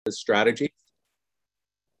Strategy.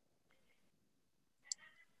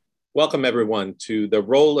 Welcome everyone to the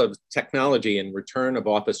role of technology in return of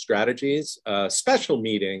office strategies, a special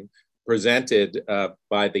meeting presented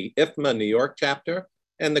by the IFMA New York chapter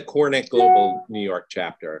and the CoreNet Global New York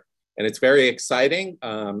chapter. And it's very exciting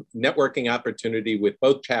networking opportunity with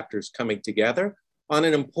both chapters coming together on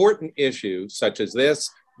an important issue such as this,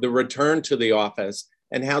 the return to the office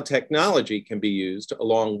and how technology can be used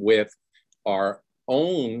along with our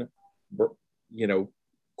own,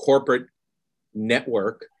 corporate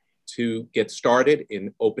network to get started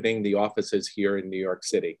in opening the offices here in New York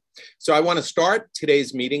City. So I want to start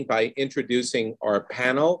today's meeting by introducing our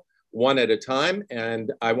panel one at a time.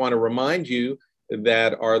 And I want to remind you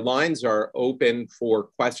that our lines are open for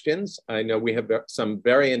questions. I know we have some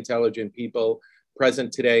very intelligent people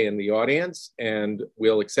present today in the audience, and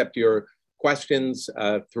we'll accept your questions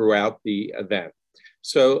throughout the event.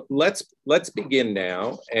 So let's begin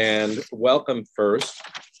now and welcome first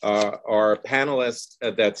our panelist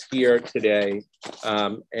that's here today.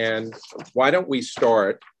 And why don't we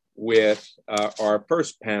start with our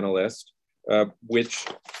first panelist, which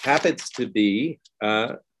happens to be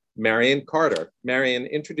Marion Carter. Marion,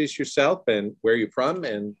 introduce yourself and where you're from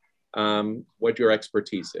and what your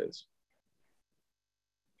expertise is.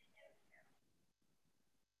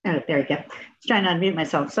 Oh, there we go. I was trying to unmute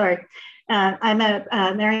myself, sorry. I'm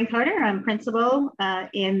Marion Carter. I'm principal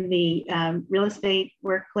in the real estate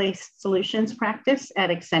workplace solutions practice at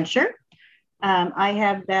Accenture. I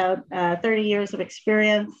have about 30 years of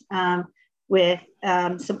experience with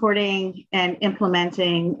supporting and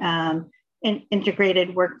implementing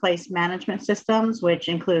integrated workplace management systems, which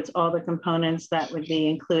includes all the components that would be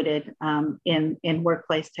included in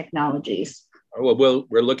workplace technologies. Well,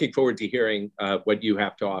 we're looking forward to hearing what you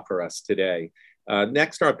have to offer us today.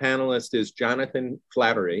 Next, our panelist is Jonathan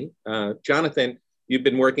Flaherty. Jonathan, you've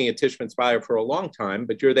been working at Tishman Speyer for a long time,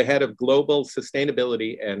 but you're the head of global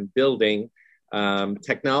sustainability and building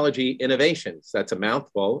technology innovations. That's a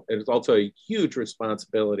mouthful. It's also a huge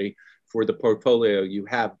responsibility for the portfolio you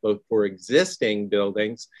have, both for existing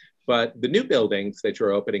buildings, but the new buildings that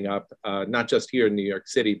you're opening up, not just here in New York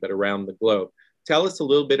City, but around the globe. Tell us a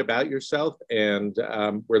little bit about yourself, and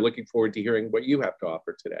we're looking forward to hearing what you have to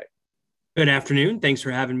offer today. Good afternoon. Thanks for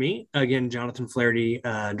having me. Again, Jonathan Flaherty,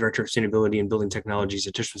 Director of Sustainability and Building Technologies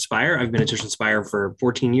at Tishman Speyer. I've been at Tishman Speyer for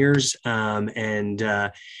 14 years, and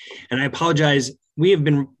I apologize. We have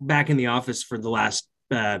been back in the office for the last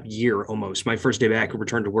year almost. My first day back,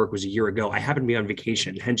 return to work, was a year ago. I happen to be on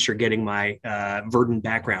vacation, hence you're getting my verdant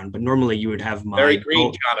background. But normally you would have my very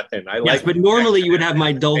green, Jonathan. Yes, but normally you would have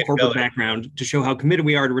my dull corporate background to show how committed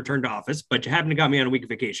we are to return to office. But you happen to got me on a week of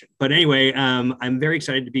vacation. But anyway, I'm very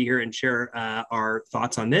excited to be here and share our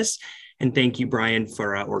thoughts on this. And thank you, Brian,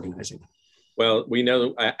 for organizing. Well, we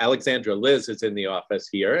know Alexandra Liz is in the office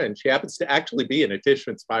here, and she happens to actually be in a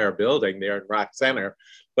Tishman Speyer building there in Rock Center.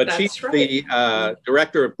 But that's she's right. The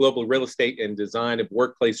Director of Global Real Estate and Design of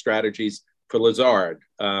Workplace Strategies for Lazard.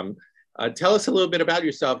 Tell us a little bit about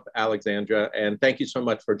yourself, Alexandra, and thank you so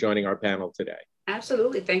much for joining our panel today.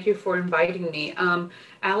 Absolutely. Thank you for inviting me.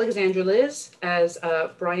 Alexandra Liz, as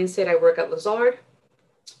Brian said, I work at Lazard.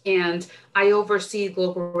 And I oversee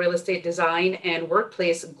global real estate design and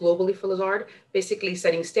workplace globally for Lazard, basically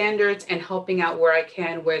setting standards and helping out where I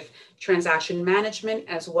can with transaction management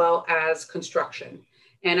as well as construction.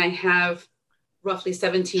 And I have roughly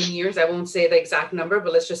 17 years, I won't say the exact number,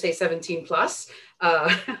 but let's just say 17 plus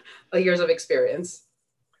years of experience.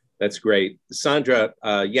 That's great. Sandra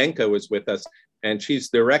Yenko is with us, and she's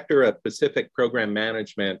Director of Pacific Program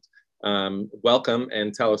Management. Welcome,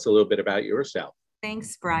 and tell us a little bit about yourself.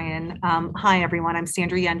 Thanks, Brian. Hi, everyone. I'm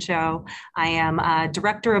Sandra Yencho. I am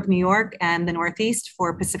Director of New York and the Northeast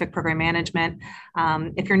for Pacific Program Management.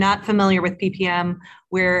 If you're not familiar with PPM,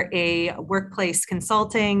 we're a workplace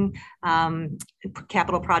consulting,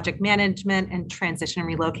 capital project management, and transition and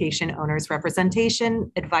relocation owners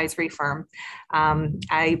representation advisory firm.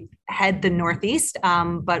 I head the Northeast,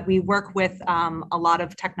 but we work with a lot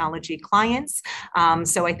of technology clients.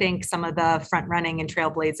 So I think some of the front running and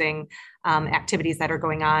trailblazing activities that are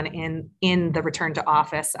going on in the return to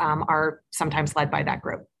office are sometimes led by that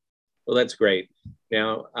group. Well, that's great.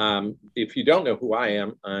 Now, if you don't know who I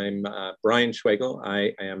am, I'm Brian Schwegel.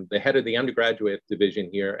 I am the head of the undergraduate division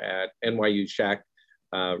here at NYU Schacht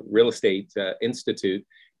Real Estate Institute,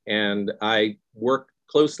 and I work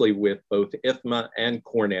closely with both IFMA and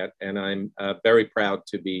CoreNet, and I'm very proud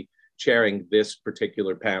to be chairing this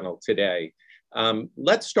particular panel today.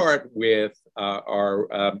 Let's start with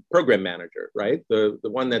our program manager, right? The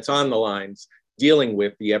one that's on the lines dealing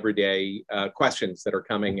with the everyday questions that are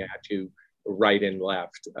coming at you right and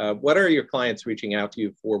left. What are your clients reaching out to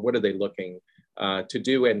you for? What are they looking to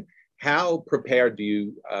do? And how prepared do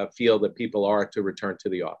you feel that people are to return to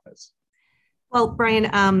the office? Well,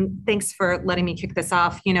 Brian, thanks for letting me kick this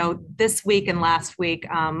off. You know, this week and last week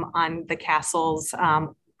on the Castle's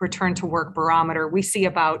return to work barometer, we see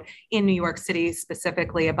about, in New York City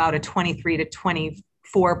specifically, about a 23 to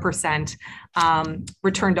 24%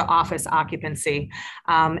 return to office occupancy.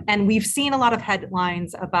 And we've seen a lot of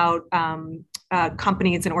headlines about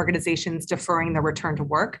companies and organizations deferring the return to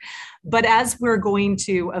work. But as we're going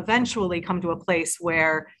to eventually come to a place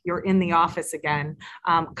where you're in the office again,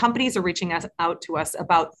 companies are reaching out to us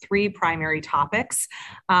about three primary topics.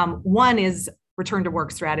 One is return to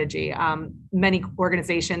work strategy. Many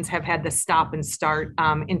organizations have had to stop and start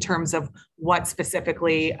in terms of what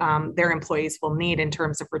specifically their employees will need in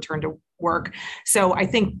terms of return to work. So I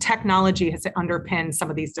think technology has underpinned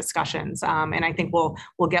some of these discussions, and I think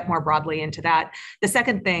we'll get more broadly into that. The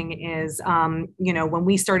second thing is, you know, when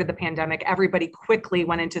we started the pandemic, everybody quickly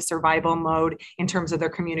went into survival mode in terms of their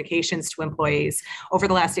communications to employees. Over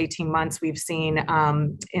the last 18 months, we've seen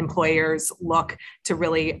employers look to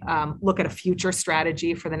really look at a future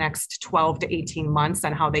strategy for the next 12 to 18 months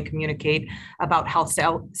on how they communicate about health,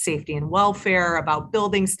 safety, and welfare, about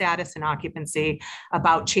building status and occupancy,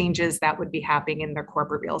 about changes that would be happening in their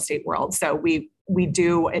corporate real estate world. So we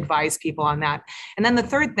do advise people on that. And then the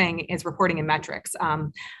third thing is reporting and metrics.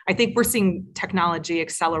 I think we're seeing technology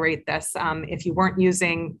accelerate this. If you weren't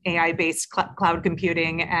using AI-based cloud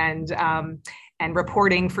computing and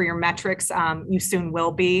reporting for your metrics, you soon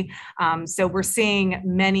will be. So we're seeing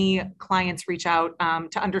many clients reach out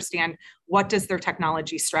to understand what does their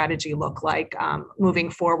technology strategy look like moving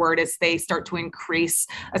forward as they start to increase,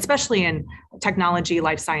 especially in technology,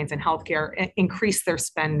 life science, and healthcare, increase their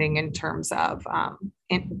spending in terms of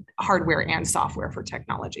in hardware and software for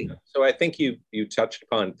technology. So I think you touched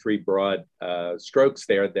upon three broad strokes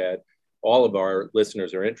there that all of our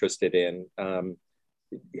listeners are interested in.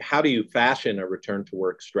 How do you fashion a return to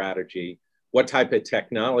work strategy? What type of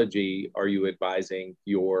technology are you advising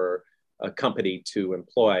your company to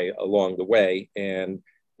employ along the way? And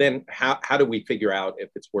then how do we figure out if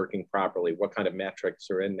it's working properly? What kind of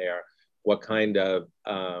metrics are in there? What kind of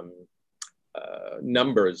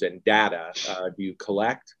numbers and data do you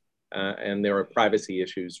collect? And there are privacy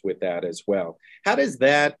issues with that as well. How does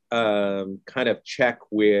that kind of check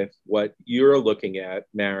with what you're looking at,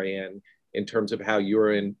 Marianne, in terms of how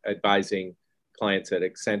you're advising clients at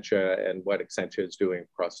Accenture and what Accenture is doing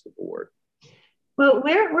across the board? Well,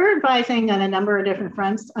 we're advising on a number of different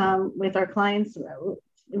fronts with our clients.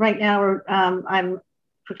 Right now, I'm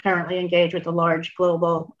currently engaged with a large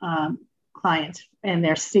global client and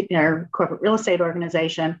their corporate real estate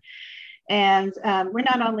organization, and we're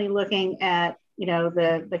not only looking at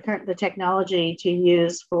the technology to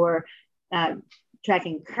use for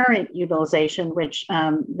tracking current utilization, which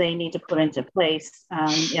they need to put into place.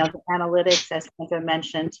 The analytics, as I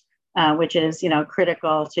mentioned, which is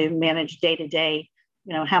critical to manage day to day.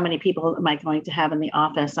 How many people am I going to have in the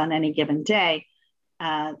office on any given day?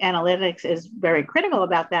 Analytics is very critical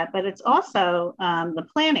about that, but it's also the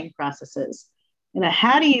planning processes.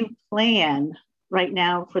 How do you plan right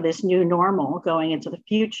now for this new normal going into the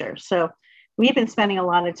future? So we've been spending a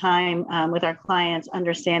lot of time with our clients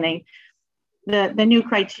understanding the new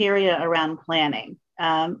criteria around planning.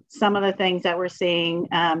 Some of the things that we're seeing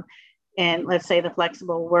in, let's say, the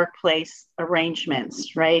flexible workplace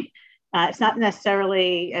arrangements, right? It's not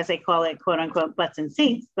necessarily, as they call it, quote unquote, butts and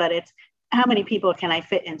seats, but it's how many people can I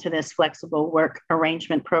fit into this flexible work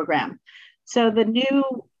arrangement program? So the new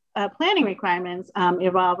planning requirements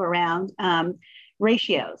evolve around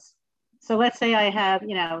ratios. So let's say I have,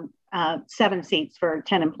 7 seats for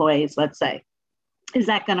 10 employees, let's say. Is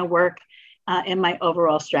that going to work in my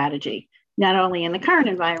overall strategy, not only in the current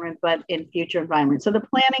environment, but in future environments? So the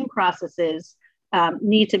planning processes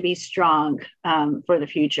need to be strong for the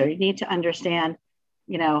future. You need to understand,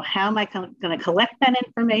 how am I going to collect that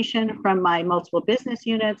information from my multiple business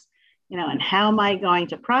units, and how am I going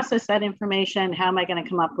to process that information? How am I going to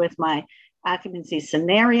come up with my occupancy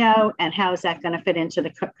scenario? And how is that going to fit into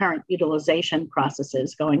the current utilization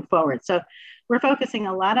processes going forward? So we're focusing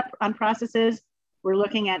a lot on processes. We're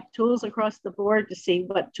looking at tools across the board to see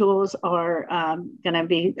what tools are going to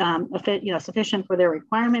be sufficient for their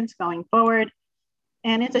requirements going forward.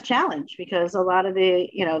 And it's a challenge because a lot of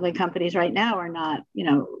the companies right now are not,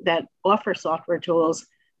 that offer software tools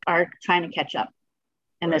are trying to catch up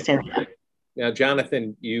in this area. Now,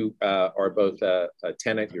 Jonathan, you are both a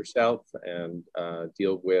tenant yourself and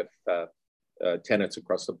deal with tenants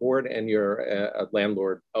across the board, and you're a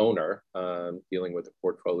landlord owner dealing with a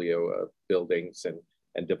portfolio of buildings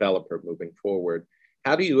and developer moving forward.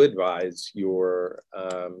 How do you advise your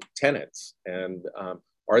tenants, and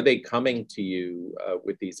are they coming to you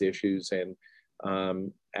with these issues? And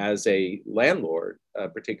as a landlord,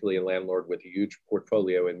 particularly a landlord with a huge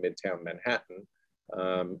portfolio in Midtown Manhattan,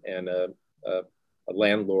 and a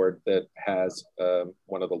landlord that has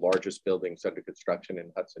one of the largest buildings under construction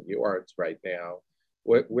in Hudson Yards right now,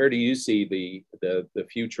 where do you see the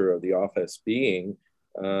future of the office being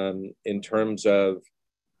in terms of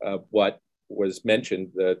what was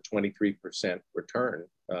mentioned, the 23% return?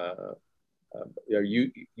 Are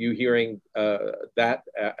you hearing that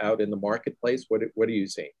out in the marketplace? What are you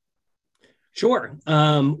seeing? Sure.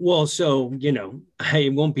 Well, so,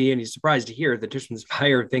 it won't be any surprise to hear that Tishman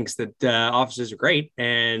Speyer thinks that offices are great.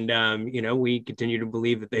 And, we continue to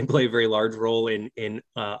believe that they play a very large role in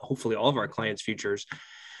hopefully all of our clients' futures.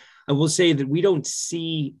 I will say that we don't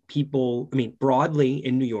see people, broadly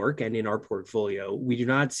in New York and in our portfolio, we do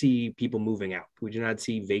not see people moving out. We do not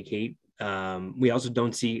see vacate. We also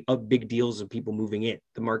don't see big deals of people moving in.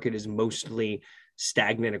 The market is mostly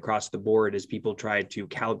stagnant across the board as people try to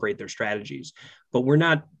calibrate their strategies. But we're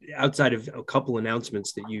not, outside of a couple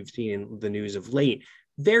announcements that you've seen in the news of late,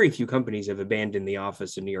 very few companies have abandoned the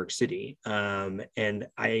office in New York City. And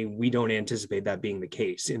we don't anticipate that being the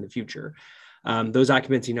case in the future. Those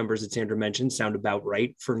occupancy numbers that Sandra mentioned sound about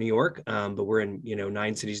right for New York, but we're in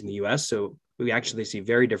 9 cities in the US. So we actually see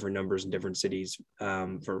very different numbers in different cities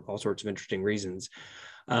for all sorts of interesting reasons.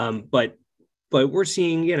 But we're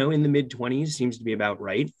seeing, in the mid-20s seems to be about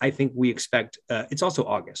right. I think we expect, it's also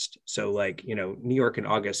August. So New York in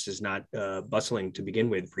August is not bustling to begin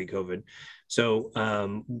with pre-COVID. So,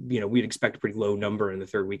 we'd expect a pretty low number in the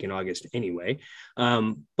third week in August anyway.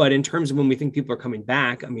 But in terms of when we think people are coming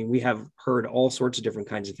back, we have heard all sorts of different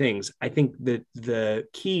kinds of things. I think that the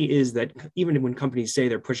key is that even when companies say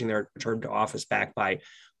they're pushing their return to office back by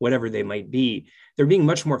whatever they might be, they're being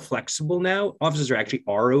much more flexible now. Offices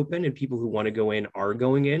are open and people who want to go in are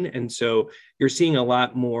going in. And so you're seeing a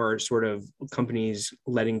lot more sort of companies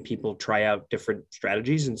letting people try out different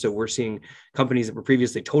strategies. And so we're seeing companies that were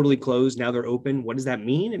previously totally closed, now they're open. What does that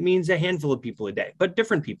mean? It means a handful of people a day, but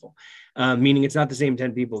different people, meaning it's not the same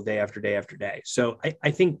 10 people day after day after day. So I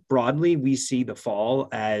think broadly, we see the fall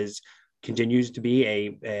as continues to be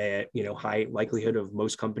a high likelihood of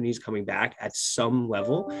most companies coming back at some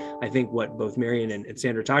level. I think what both Marion and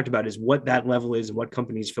Sandra talked about is what that level is and what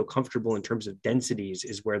companies feel comfortable in terms of densities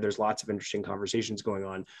is where there's lots of interesting conversations going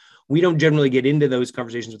on. We don't generally get into those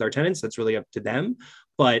conversations with our tenants. That's really up to them.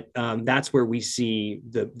 But that's where we see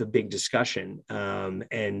the big discussion.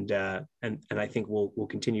 And I think we'll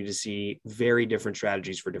continue to see very different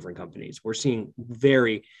strategies for different companies. We're seeing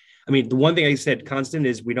the one thing I said constant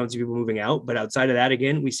is we don't see people moving out, but outside of that,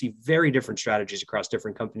 again, we see very different strategies across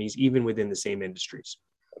different companies, even within the same industries.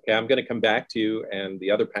 Okay, I'm going to come back to you and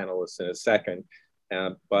the other panelists in a second,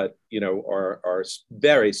 but our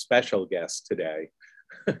very special guest today,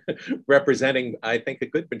 representing, I think, a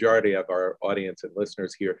good majority of our audience and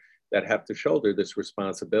listeners here that have to shoulder this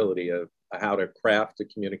responsibility of how to craft a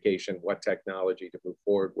communication, what technology to move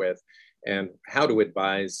forward with, and how to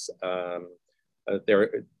advise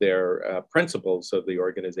their principles of the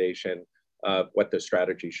organization, what the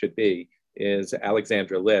strategy should be, is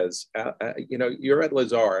Alexandra Liz. You're at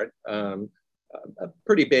Lazard, a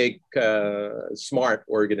pretty big, smart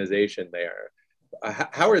organization there.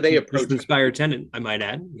 How are they approaching? Inspired tenant, I might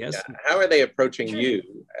add. Yes. Yeah. How are they approaching you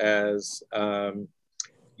as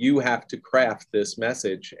you have to craft this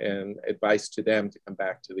message and advice to them to come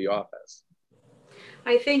back to the office?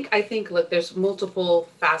 I think, look, there's multiple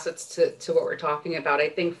facets to what we're talking about. I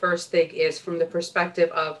think first thing is from the perspective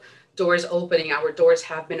of doors opening. Our doors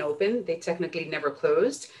have been open. They technically never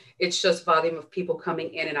closed. It's just volume of people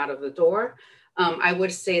coming in and out of the door. I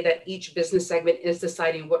would say that each business segment is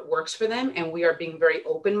deciding what works for them. And we are being very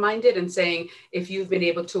open-minded and saying, if you've been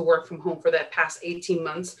able to work from home for that past 18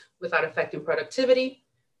 months without affecting productivity,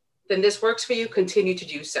 then this works for you, continue to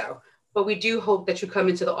do so. But we do hope that you come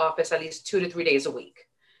into the office at least 2 to 3 days a week.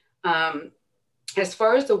 As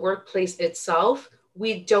far as the workplace itself,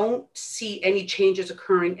 we don't see any changes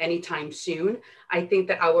occurring anytime soon. I think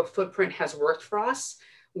that our footprint has worked for us.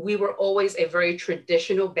 We were always a very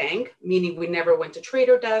traditional bank, meaning we never went to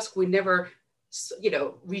trader desk. We never,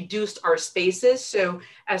 reduced our spaces. So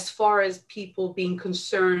as far as people being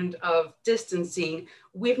concerned of distancing,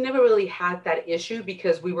 we've never really had that issue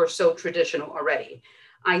because we were so traditional already.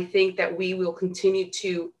 I think that we will continue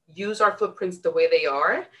to use our footprints the way they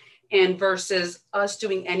are. And versus us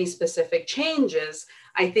doing any specific changes,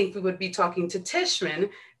 I think we would be talking to Tishman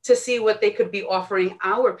to see what they could be offering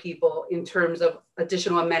our people in terms of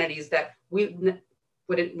additional amenities that we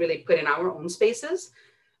wouldn't really put in our own spaces.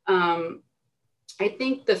 I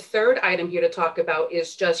think the third item here to talk about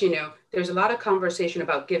is just, there's a lot of conversation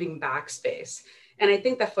about giving back space. And I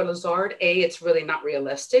think that for Lazard, it's really not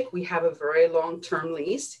realistic. We have a very long-term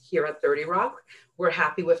lease here at 30 Rock. We're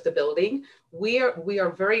happy with the building. We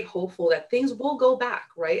are very hopeful that things will go back,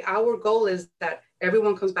 right? Our goal is that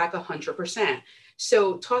everyone comes back 100%.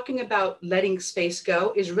 So talking about letting space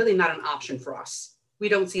go is really not an option for us. We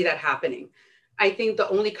don't see that happening. I think the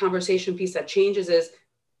only conversation piece that changes is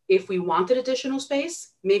if we wanted additional space,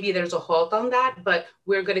 maybe there's a halt on that, but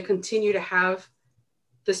we're going to continue to have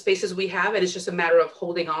the spaces we have, and it's just a matter of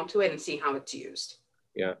holding on to it and seeing how it's used.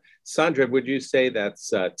 Yeah. Sandra, would you say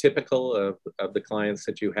that's typical of the clients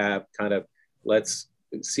that you have? Kind of, let's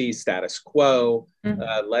see status quo.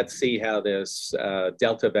 Let's see how this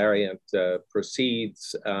Delta variant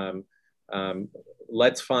proceeds.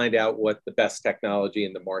 Let's find out what the best technology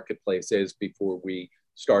in the marketplace is before we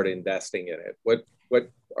start investing in it. What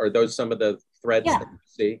are those some of the threads that you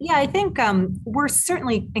see? Yeah, I think we're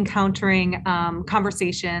certainly encountering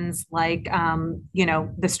conversations like,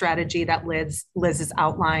 the strategy that Liz has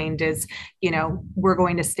outlined is, we're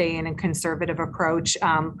going to stay in a conservative approach.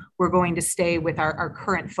 We're going to stay with our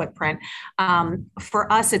current footprint.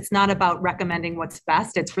 For us, it's not about recommending what's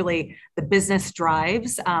best. It's really the business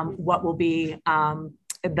drives what will be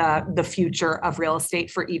the future of real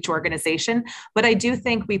estate for each organization. But I do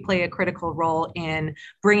think we play a critical role in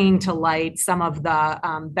bringing to light some of the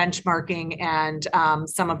benchmarking and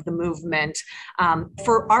some of the movement.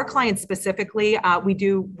 For our clients specifically, we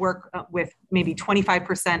do work with maybe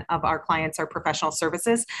 25% of our clients are professional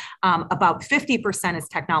services. About 50% is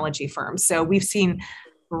technology firms. So we've seen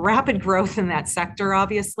rapid growth in that sector,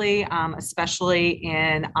 obviously, especially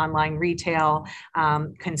in online retail,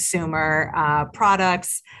 consumer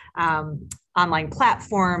products, online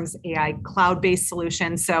platforms, AI cloud-based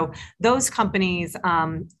solutions. So those companies,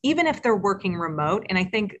 even if they're working remote, and I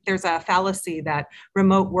think there's a fallacy that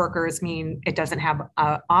remote workers mean it doesn't have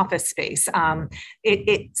office space.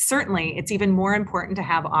 It certainly, it's even more important to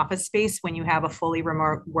have office space when you have a fully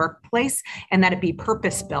remote workplace, and that it be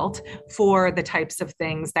purpose-built for the types of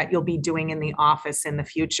things that you'll be doing in the office in the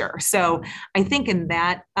future. So I think in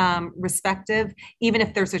that respective, even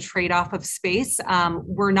if there's a trade-off of space,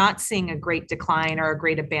 we're not seeing a great decline or a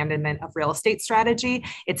great abandonment of real estate strategy.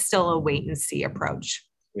 It's still a wait and see approach.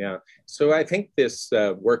 Yeah. So I think this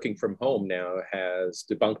working from home now has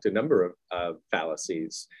debunked a number of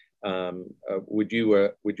fallacies. Would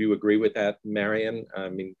you agree with that, Marion? I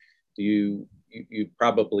mean, you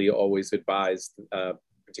probably always advised,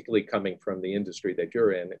 particularly coming from the industry that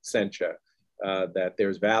you're in, Accenture, that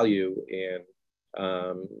there's value in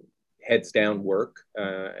heads down work,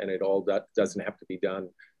 and it all doesn't have to be done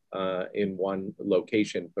in one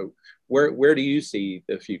location. But where do you see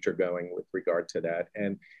the future going with regard to that?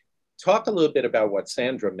 And talk a little bit about what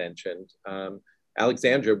Sandra mentioned.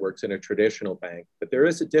 Alexandra works in a traditional bank, but there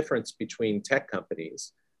is a difference between tech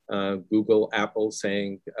companies, Google, Apple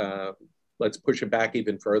saying, let's push it back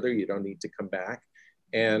even further. You don't need to come back.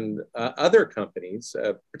 And other companies,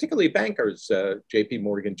 particularly bankers, JP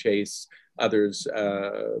Morgan Chase, others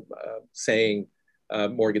saying,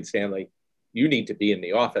 Morgan Stanley, you need to be in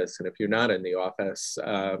the office. And if you're not in the office,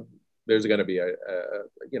 there's going to be a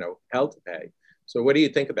hell to pay. So what do you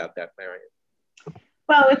think about that, Marion?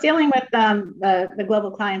 Well, with dealing with the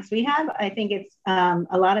global clients we have, I think it's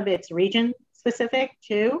a lot of it's region specific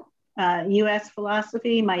too. U.S.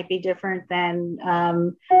 philosophy might be different than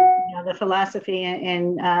the philosophy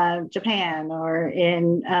in Japan or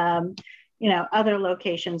in other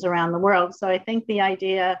locations around the world. So I think the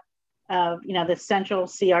idea of the central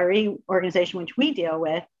CRE organization, which we deal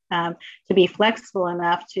with, to be flexible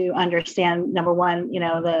enough to understand, number one,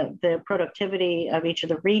 the productivity of each of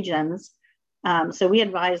the regions. So we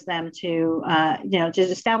advise them to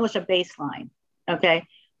just establish a baseline. Okay.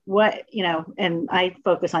 And I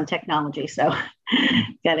focus on technology, so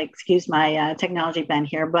got to excuse my technology bent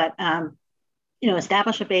here, but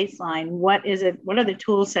establish a baseline. What is it? What are the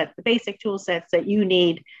tool sets, the basic tool sets that you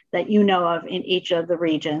need, that you know of in each of the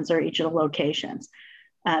regions or each of the locations?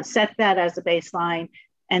 Set that as a baseline,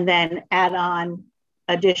 and then add on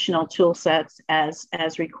additional tool sets as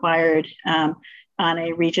required on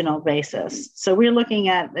a regional basis. So we're looking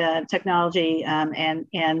at technology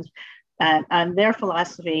and their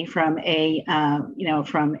philosophy from a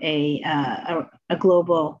a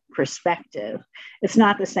global perspective. It's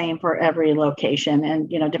not the same for every location. And,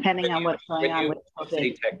 depending on what's going on with COVID.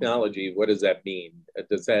 Say technology, what does that mean?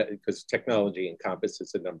 Does that, because technology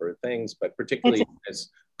encompasses a number of things, but particularly in this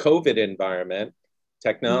COVID environment,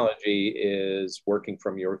 technology is working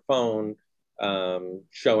from your phone,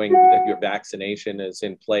 showing that your vaccination is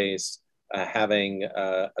in place, having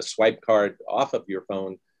a swipe card off of your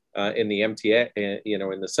phone in the MTA,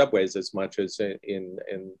 in the subways as much as in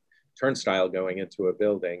turnstile going into a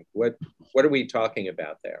building. What are we talking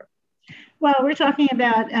about there? Well, we're talking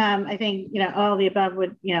about, I think, all the above.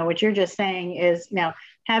 What you're just saying is,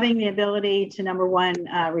 having the ability to, number one,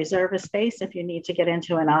 reserve a space if you need to get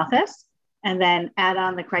into an office, and then add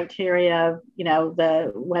on the criteria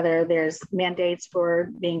of, whether there's mandates for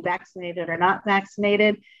being vaccinated or not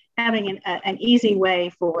vaccinated, having an easy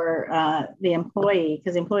way for the employee,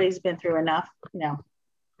 because the employee's been through enough,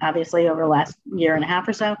 obviously over the last year and a half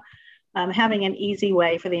or so, having an easy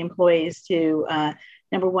way for the employees to,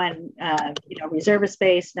 number one, reserve a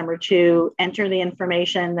space. Number two, enter the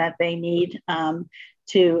information that they need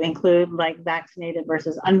to include, like vaccinated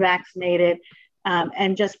versus unvaccinated,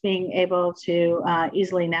 and just being able to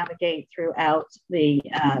easily navigate throughout the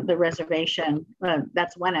reservation.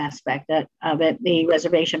 That's one aspect of it, the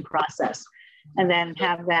reservation process, and then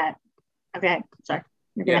have that. Okay, sorry.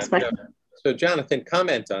 Yeah, so Jonathan,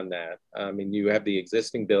 comment on that. I mean, you have the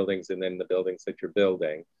existing buildings and then the buildings that you're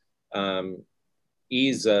building.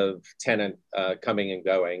 Ease of tenant coming and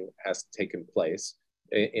going has taken place.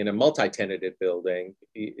 In a multi-tenanted building,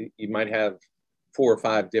 you might have 4 or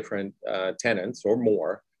 5 different tenants or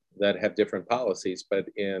more that have different policies, but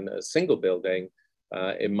in a single building,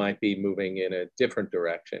 it might be moving in a different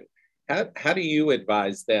direction. How do you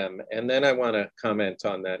advise them? And then I want to comment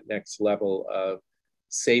on that next level of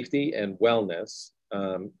safety and wellness.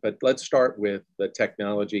 But let's start with the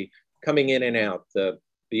technology coming in and out, the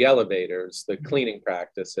elevators, the cleaning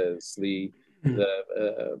practices, the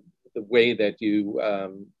way that you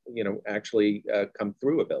actually come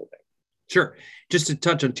through a building. Sure. Just to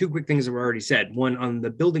touch on 2 quick things that were already said. One, on the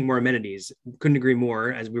building more amenities, couldn't agree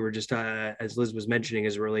more. As we were just, as Liz was mentioning,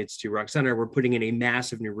 as it relates to Rock Center, we're putting in a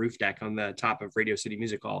massive new roof deck on the top of Radio City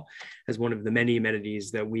Music Hall as one of the many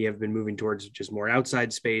amenities that we have been moving towards, just more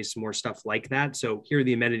outside space, more stuff like that. So here are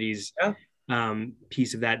the amenities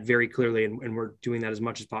piece of that very clearly, and we're doing that as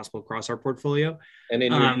much as possible across our portfolio. And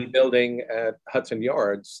in your building at Hudson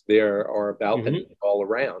Yards, there are balconies all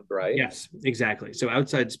around, right? Yes, exactly. So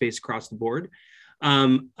outside space across the board.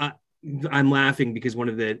 I'm laughing because one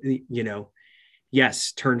of the,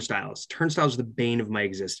 yes, turnstiles. Turnstiles are the bane of my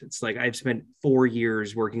existence. Like, I've spent 4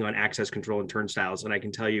 years working on access control and turnstiles, and I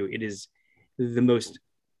can tell you it is the most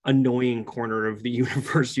annoying corner of the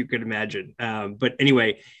universe you could imagine. But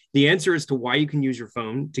anyway, the answer as to why you can use your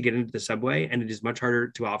phone to get into the subway, and it is much harder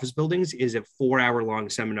to office buildings, is a 4-hour-long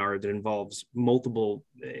seminar that involves multiple.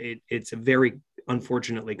 It's a very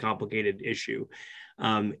unfortunately complicated issue.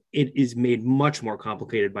 It is made much more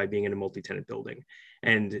complicated by being in a multi-tenant building,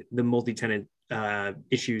 and the multi-tenant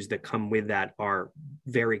issues that come with that are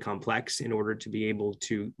very complex in order to be able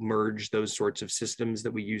to merge those sorts of systems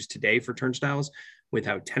that we use today for turnstiles with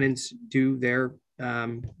how tenants do their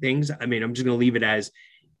things. I mean, I'm just going to leave it as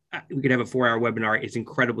we could have a 4-hour webinar. It's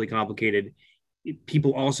incredibly complicated.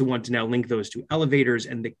 People also want to now link those to elevators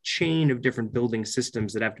and the chain of different building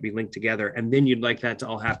systems that have to be linked together. And then you'd like that to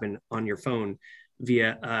all happen on your phone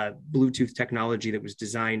via Bluetooth technology that was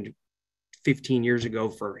designed 15 years ago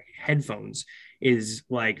for headphones. Is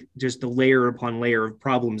like just a layer upon layer of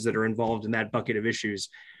problems that are involved in that bucket of issues.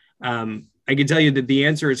 I can tell you that the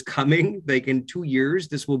answer is coming. Like, in 2 years,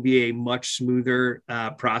 this will be a much smoother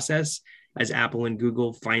process as Apple and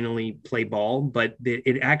Google finally play ball. But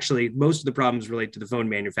it actually, most of the problems relate to the phone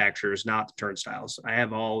manufacturers, not the turnstiles. I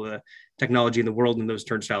have all the technology in the world in those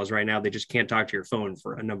turnstiles right now. They just can't talk to your phone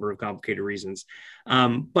for a number of complicated reasons.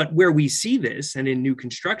 But where we see this, and in new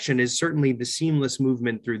construction, is certainly the seamless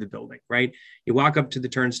movement through the building, right? You walk up to the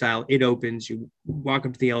turnstile, it opens, you walk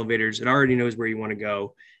up to the elevators, it already knows where you want to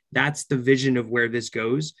go. That's the vision of where this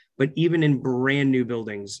goes. But even in brand new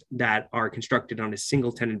buildings that are constructed on a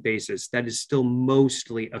single tenant basis, that is still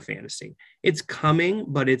mostly a fantasy. It's coming,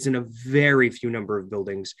 but it's in a very few number of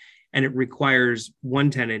buildings. And it requires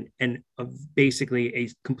one tenant and basically a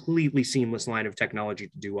completely seamless line of technology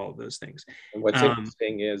to do all of those things. And what's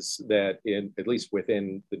interesting is that at least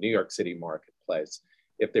within the New York City marketplace,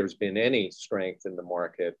 if there's been any strength in the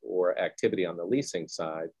market or activity on the leasing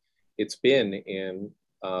side, it's been in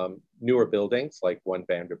newer buildings like One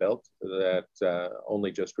Vanderbilt that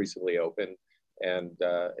only just recently opened and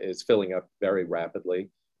is filling up very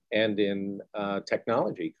rapidly. and in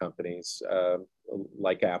technology companies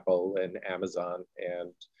like Apple and Amazon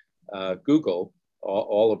and Google,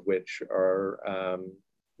 all of which are,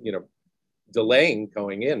 delaying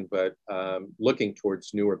going in, but looking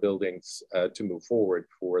towards newer buildings to move forward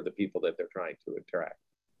for the people that they're trying to attract.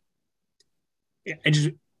 Yeah,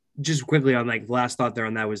 and just quickly on like the last thought there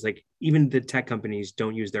on that was like even the tech companies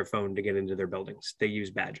don't use their phone to get into their buildings. They use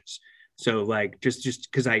badges. So like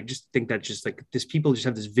just because I just think that just like this people just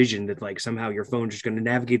have this vision that like somehow your phone's just going to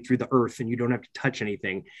navigate through the earth and you don't have to touch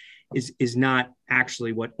anything is not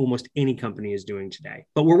actually what almost any company is doing today.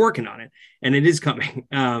 But we're working on it and it is coming.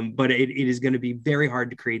 But it is going to be very hard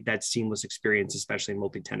to create that seamless experience, especially in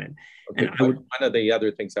multi-tenant. Okay, and one of the other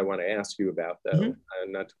things I want to ask you about, though,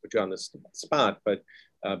 not to put you on the spot, but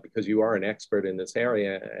because you are an expert in this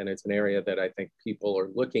area, and it's an area that I think people are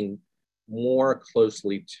looking more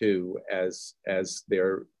closely to as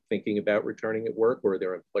they're thinking about returning at work, or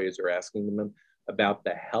their employees are asking them about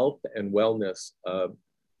the health and wellness of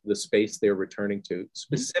the space they're returning to,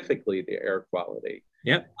 specifically the air quality.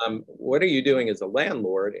 Yep. What are you doing as a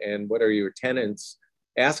landlord, and what are your tenants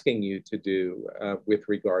asking you to do with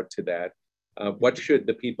regard to that? What should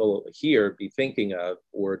the people here be thinking of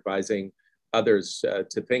or advising others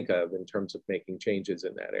to think of in terms of making changes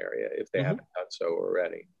in that area if they haven't done so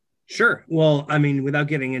already? Sure. Well, I mean, without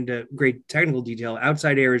getting into great technical detail,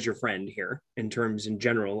 outside air is your friend here in terms in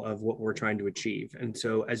general of what we're trying to achieve. And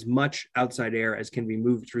so as much outside air as can be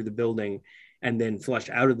moved through the building and then flushed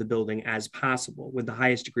out of the building as possible with the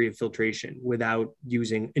highest degree of filtration without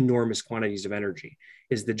using enormous quantities of energy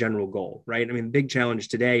is the general goal, right? I mean, the big challenge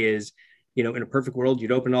today is, in a perfect world,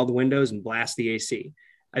 you'd open all the windows and blast the AC.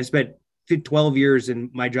 I've spent 12 years in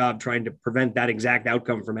my job trying to prevent that exact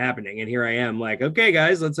outcome from happening. And here I am like, okay,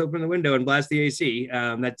 guys, let's open the window and blast the AC.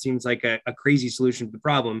 That seems like a crazy solution to the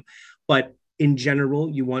problem. But in general,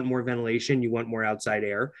 you want more ventilation, you want more outside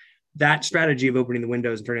air. That strategy of opening the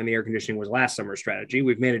windows and turning on the air conditioning was last summer's strategy.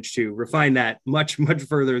 We've managed to refine that much, much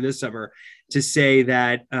further this summer to say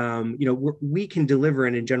that, we can deliver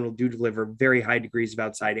and in general do deliver very high degrees of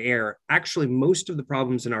outside air. Actually, most of the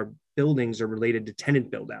problems in our buildings are related to tenant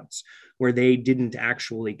build-outs, where they didn't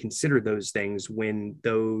actually consider those things when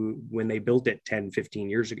they built it 10, 15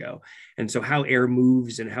 years ago. And so how air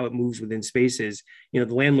moves and how it moves within spaces, the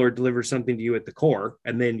landlord delivers something to you at the core,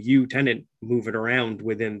 and then you tenant move it around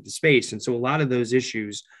within the space. And so a lot of those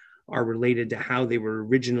issues are related to how they were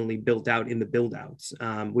originally built out in the build outs,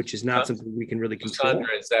 which is not something we can really control.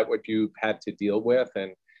 Sandra, is that what you've had to deal with?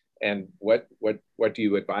 And what do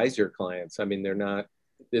you advise your clients? I mean,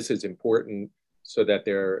 this is important so that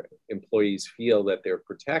their employees feel that they're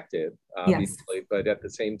protected, obviously, yes. But at the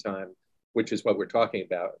same time, which is what we're talking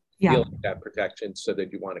about, feeling that protection so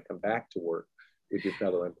that you want to come back to work with your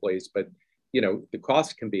fellow employees. But, the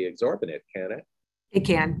cost can be exorbitant, can it? It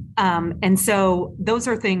can. And so those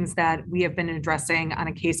are things that we have been addressing on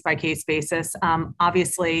a case-by-case basis.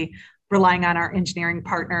 Obviously, relying on our engineering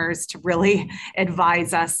partners to really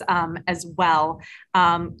advise us as well.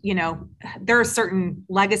 There are certain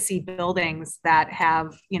legacy buildings that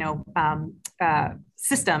have,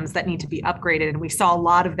 systems that need to be upgraded. And we saw a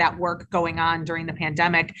lot of that work going on during the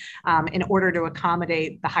pandemic in order to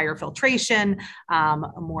accommodate the higher filtration,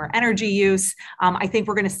 more energy use. I think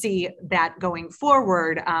we're going to see that going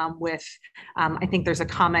forward with, I think there's a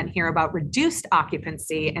comment here about reduced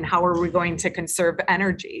occupancy and how are we going to conserve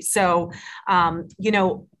energy. So,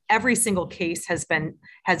 every single case has been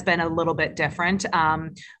a little bit different.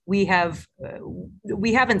 We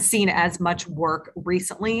haven't seen as much work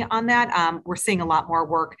recently on that. We're seeing a lot more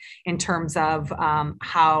work in terms of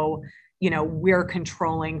how we're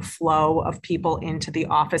controlling flow of people into the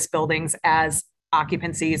office buildings as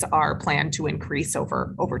occupancies are planned to increase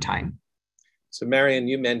over time. So, Marion,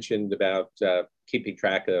 you mentioned about keeping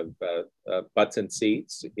track of butts and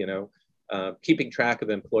seats. Keeping track of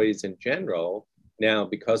employees in general. Now,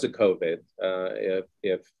 because of COVID,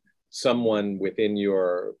 if someone within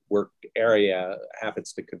your work area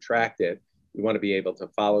happens to contract it, you want to be able to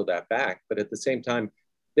follow that back. But at the same time,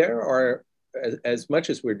 there are, as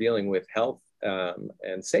much as we're dealing with health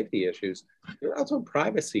and safety issues, there are also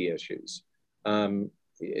privacy issues. The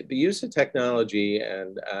use of technology,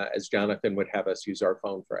 and as Jonathan would have us use our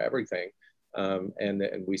phone for everything,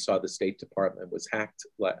 and we saw the State Department was hacked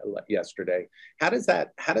yesterday. How does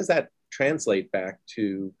that translate back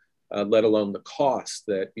to, let alone the cost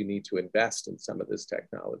that you need to invest in some of this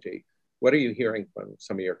technology? What are you hearing from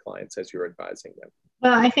some of your clients as you're advising them?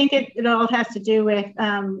 Well, I think it all has to do with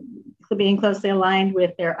being closely aligned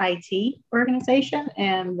with their IT organization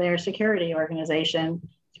and their security organization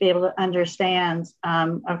to be able to understand,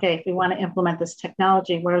 okay, if we want to implement this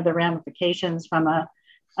technology, what are the ramifications from a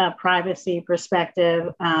privacy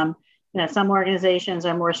perspective? Some organizations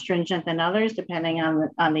are more stringent than others, depending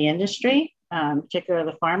on the industry.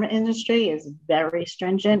 Particularly the pharma industry is very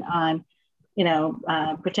stringent on,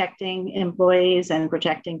 protecting employees and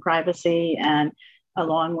protecting privacy, and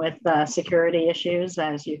along with security issues,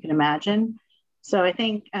 as you can imagine. So I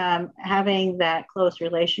think having that close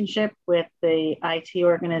relationship with the IT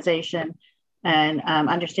organization and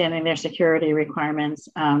understanding their security requirements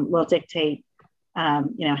will dictate,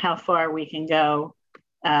 how far we can go,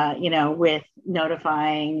 with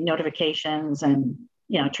notifications and,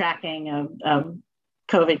 tracking of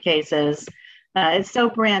COVID cases. It's so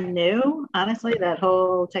brand new. Honestly, that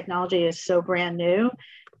whole technology is so brand new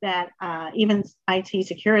that even IT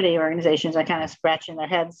security organizations are kind of scratching their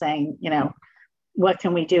heads saying, what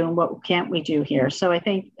can we do and what can't we do here? So I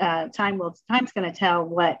think time's going to tell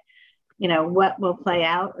what will play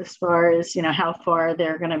out as far as, how far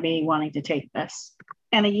they're going to be wanting to take this.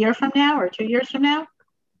 And a year from now or 2 years from now,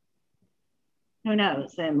 who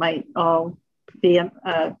knows? It might all be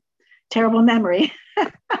a terrible memory.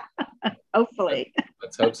 Hopefully.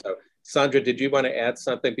 Let's hope so. Sandra, did you want to add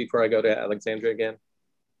something before I go to Alexandra again?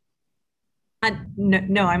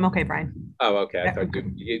 No, I'm okay, Brian. Oh, okay. I thought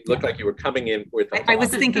you looked like you were coming in with. I was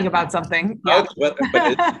thinking about something. Yeah. But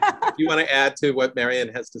if you want to add to what Marian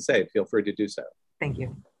has to say, feel free to do so. Thank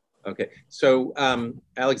you. Okay. So,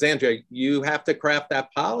 Alexandra, you have to craft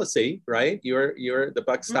that policy, right? The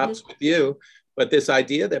buck stops with you. But this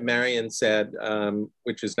idea that Marian said,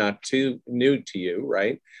 which is not too new to you,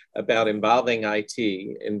 right, about involving IT,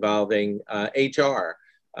 involving HR,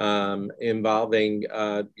 involving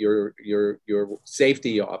your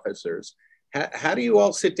safety officers. How do you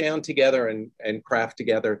all sit down together and craft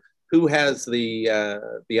together? Who has the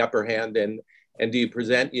upper hand, and do you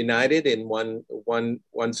present united in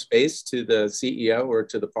one space to the CEO or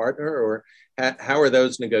to the partner, or how are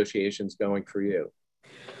those negotiations going for you?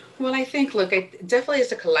 Well, I think, look, it definitely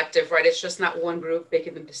is a collective, right? It's just not one group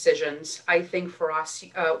making the decisions. I think for us,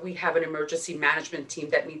 we have an emergency management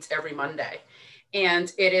team that meets every Monday.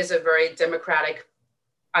 And it is a very democratic,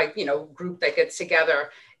 group that gets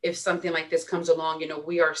together. If something like this comes along,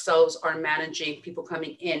 we ourselves are managing people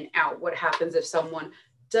coming in, out. What happens if someone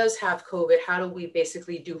does have COVID? How do we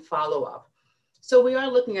basically do follow-up? So we are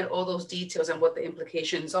looking at all those details and what the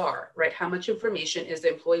implications are, right? How much information is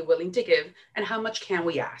the employee willing to give, and how much can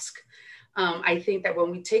we ask? I think that when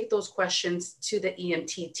we take those questions to the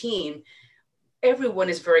EMT team, everyone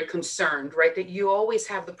is very concerned, right? That you always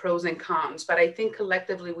have the pros and cons, but I think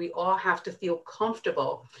collectively we all have to feel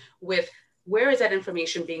comfortable with where is that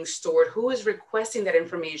information being stored, who is requesting that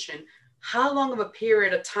information, how long of a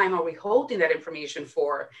period of time are we holding that information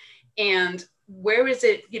for, and where is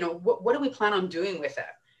it, what do we plan on doing with it?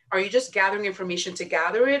 Are you just gathering information to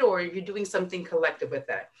gather it, or are you doing something collective with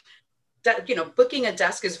it? That, booking a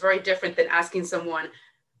desk is very different than asking someone,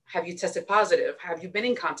 have you tested positive? Have you been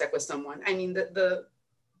in contact with someone? I mean, the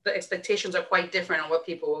expectations are quite different on what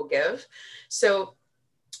people will give. So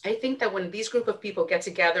I think that when these group of people get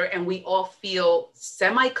together and we all feel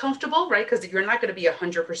semi-comfortable, right? Because you're not going to be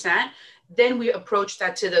 100%, then we approach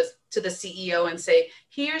that to the CEO and say,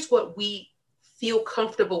 here's what we feel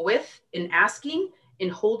comfortable with in asking, in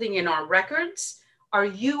holding in our records. Are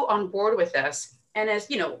you on board with us? And as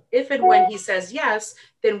if and when he says yes,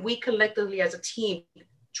 then we collectively as a team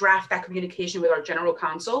draft that communication with our general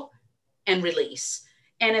counsel and release.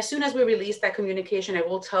 And as soon as we release that communication, I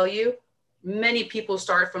will tell you, many people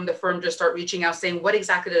start from the firm to start reaching out saying, what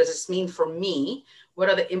exactly does this mean for me? What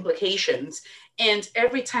are the implications? And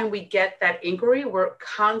every time we get that inquiry, we're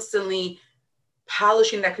constantly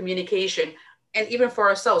polishing that communication. And even for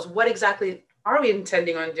ourselves, what exactly are we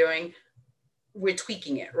intending on doing? We're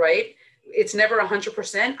tweaking it, right? It's never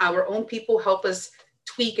 100%. Our own people help us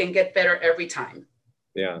tweak and get better every time.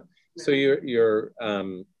 Yeah. So you're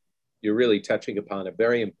really touching upon a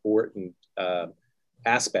very important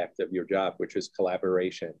aspect of your job, which is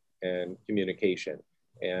collaboration and communication,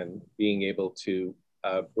 and being able to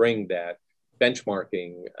bring that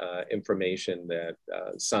benchmarking information that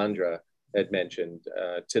Sandra had mentioned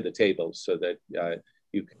to the table, so that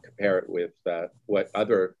you can compare it with what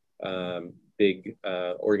other big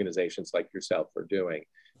organizations like yourself are doing.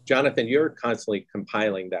 Jonathan, you're constantly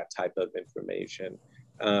compiling that type of information,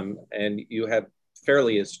 and you have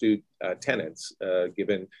fairly astute tenants,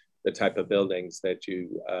 given the type of buildings that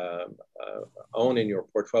you own in your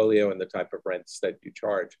portfolio and the type of rents that you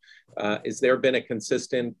charge. Has there been a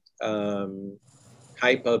consistent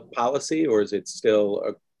type of policy, or is it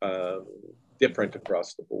still different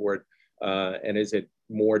across the board And is it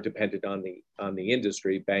more dependent on the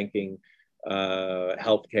industry, banking,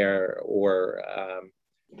 healthcare, or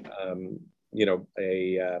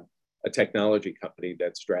a technology company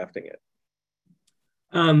that's drafting it?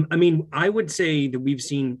 I mean, I would say that we've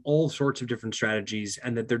seen all sorts of different strategies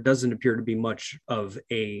and that there doesn't appear to be much of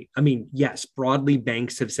yes, broadly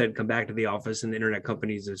banks have said come back to the office and the internet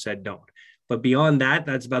companies have said don't. But beyond that,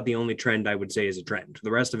 that's about the only trend I would say is a trend.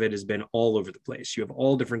 The rest of it has been all over the place. You have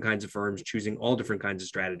all different kinds of firms choosing all different kinds of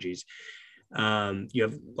strategies. You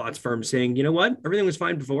have lots of firms saying, you know what, everything was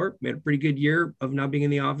fine before. We had a pretty good year of not being in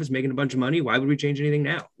the office, making a bunch of money. Why would we change anything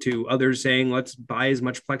now? To others saying, let's buy as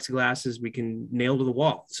much plexiglass as we can nail to the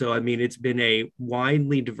wall. So, I mean, it's been a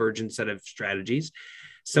widely divergent set of strategies.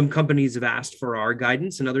 Some companies have asked for our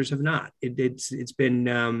guidance and others have not. It's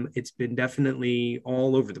been definitely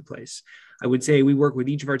all over the place. I would say we work with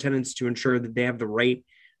each of our tenants to ensure that they have the right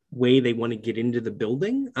way they want to get into the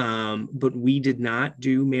building. But we did not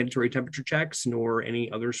do mandatory temperature checks nor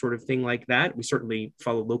any other sort of thing like that. We certainly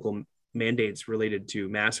follow local mandates related to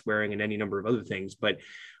mask wearing and any number of other things, but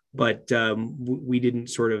we didn't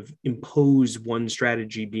sort of impose one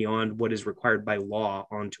strategy beyond what is required by law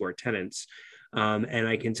onto our tenants. And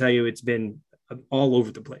I can tell you it's been all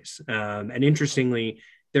over the place. And interestingly,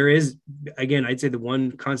 there is, again, I'd say the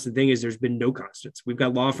one constant thing is there's been no constants. We've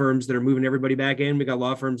got law firms that are moving everybody back in. We've got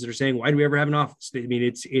law firms that are saying, why do we ever have an office? I mean,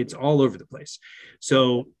 it's all over the place.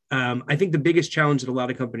 So I think the biggest challenge that a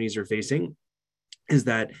lot of companies are facing is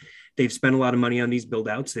that they've spent a lot of money on these build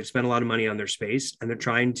outs. They've spent a lot of money on their space, and they're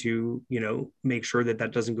trying to, make sure that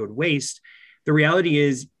that doesn't go to waste. The reality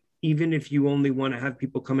is, even if you only want to have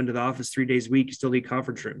people come into the office 3 days a week, you still need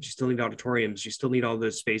conference rooms, you still need auditoriums, you still need all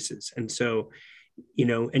those spaces. And so,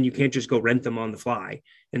 and you can't just go rent them on the fly.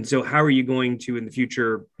 And so how are you going to, in the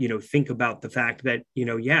future, think about the fact that,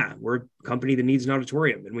 we're a company that needs an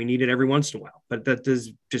auditorium and we need it every once in a while, but that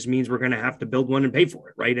just means we're going to have to build one and pay for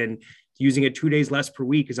it. Right. And using it 2 days less per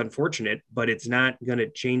week is unfortunate, but it's not going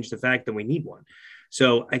to change the fact that we need one.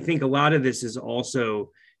 So I think a lot of this is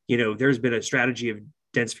also, there's been a strategy of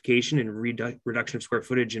densification and reduction of square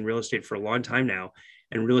footage in real estate for a long time now.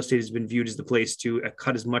 And real estate has been viewed as the place to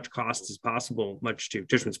cut as much cost as possible, much to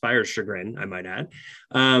Tishman Speyer's chagrin, I might add.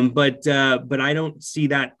 But I don't see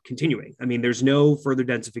that continuing. I mean, there's no further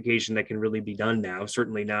densification that can really be done now,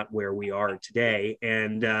 certainly not where we are today.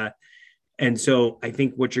 And so I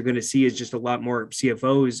think what you're going to see is just a lot more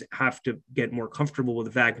CFOs have to get more comfortable with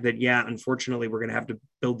the fact that, unfortunately, we're going to have to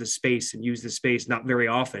build this space and use this space, not very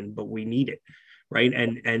often, but we need it. Right.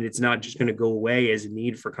 And it's not just going to go away as a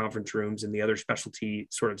need for conference rooms and the other specialty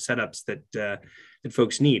sort of setups that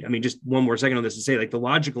folks need. I mean, just one more second on this to say, like, the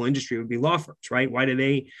logical industry would be law firms, right? Why do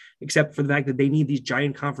they, except for the fact that they need these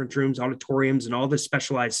giant conference rooms, auditoriums, and all this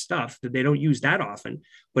specialized stuff that they don't use that often,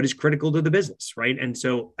 but is critical to the business, right? And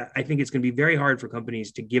so I think it's going to be very hard for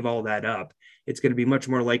companies to give all that up. It's going to be much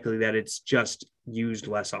more likely that it's just used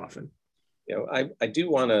less often. I do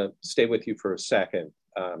want to stay with you for a second.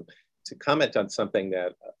 To comment on something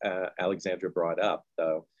that Alexandra brought up,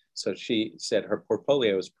 though. So she said her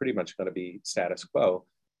portfolio is pretty much going to be status quo,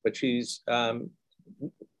 but she's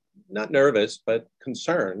not nervous, but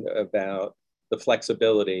concerned about the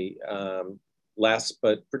flexibility, less,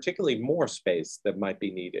 but particularly more space that might be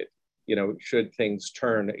needed, should things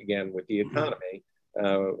turn again with the economy,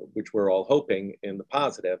 which we're all hoping in the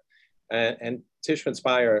positive. And Tishman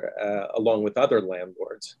Speyer, along with other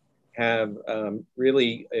landlords, have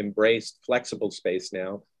really embraced flexible space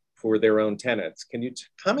now for their own tenants. Can you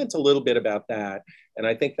comment a little bit about that? And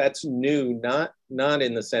I think that's new, not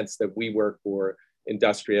in the sense that WeWork or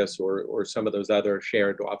Industrious or some of those other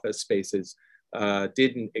shared office spaces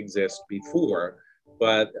didn't exist before,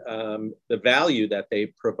 but the value that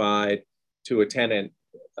they provide to a tenant,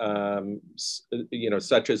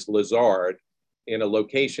 such as Lazard, in a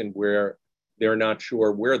location where they're not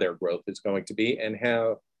sure where their growth is going to be, and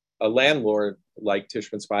how a landlord like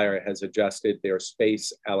Tishman Speyer has adjusted their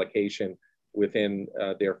space allocation within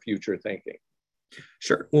their future thinking.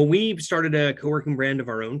 Sure. Well, we started a co-working brand of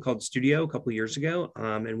our own called Studio a couple of years ago,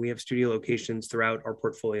 and we have studio locations throughout our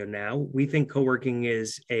portfolio now. We think co-working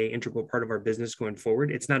is an integral part of our business going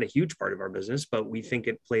forward. It's not a huge part of our business, but we think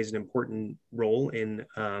it plays an important role in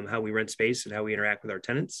how we rent space and how we interact with our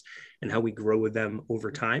tenants and how we grow with them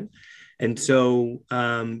over time. And so,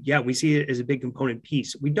 we see it as a big component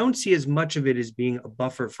piece. We don't see as much of it as being a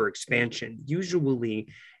buffer for expansion. Usually,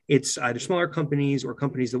 it's either smaller companies or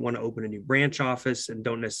companies that want to open a new branch office and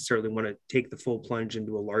don't necessarily want to take the full plunge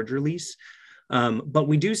into a larger lease. But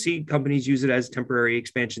we do see companies use it as temporary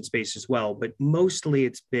expansion space as well. But mostly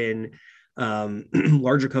it's been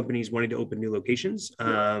larger companies wanting to open new locations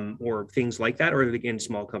or things like that, or again,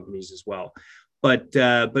 small companies as well. But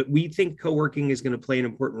we think co-working is going to play an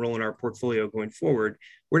important role in our portfolio going forward.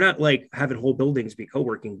 We're not like having whole buildings be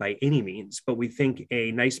co-working by any means, but we think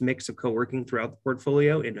a nice mix of co-working throughout the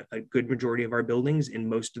portfolio in a good majority of our buildings in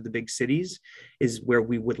most of the big cities is where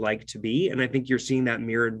we would like to be. And I think you're seeing that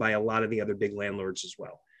mirrored by a lot of the other big landlords as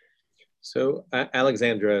well. So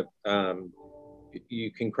Alexandra,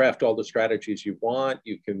 you can craft all the strategies you want.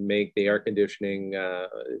 You can make the air conditioning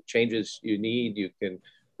changes you need. You can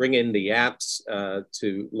bring in the apps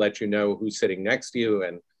to let you know who's sitting next to you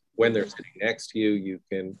and when they're sitting next to you. You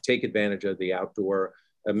can take advantage of the outdoor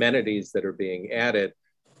amenities that are being added.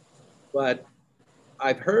 But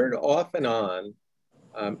I've heard off and on,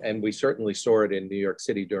 and we certainly saw it in New York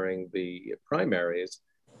City during the primaries,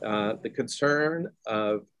 the concern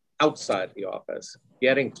of outside the office,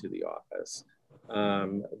 getting to the office,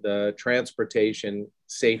 the transportation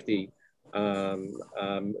safety,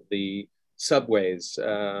 the subways.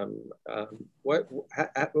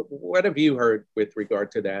 What have you heard with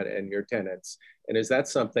regard to that and your tenants? And is that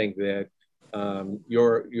something that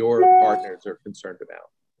your partners are concerned about?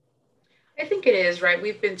 I think it is, right?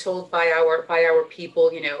 We've been told by our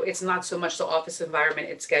people, you know, it's not so much the office environment,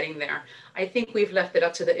 it's getting there. I think we've left it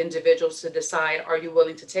up to the individuals to decide, are you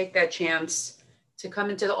willing to take that chance to come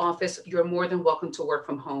into the office? You're more than welcome to work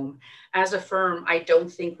from home. As a firm, I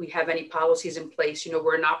don't think we have any policies in place. You know,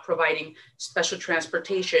 we're not providing special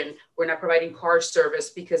transportation. We're not providing car service,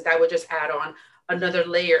 because that would just add on another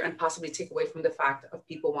layer and possibly take away from the fact of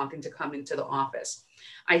people wanting to come into the office.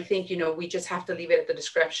 I think, you know, we just have to leave it at the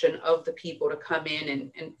discretion of the people to come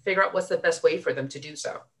in and figure out what's the best way for them to do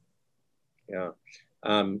so. Yeah.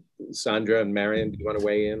 Sandra and Marion, do you want to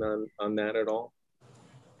weigh in on that at all?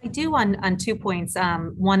 I do on 2 points.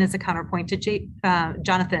 One is a counterpoint to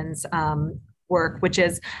Jonathan's work, which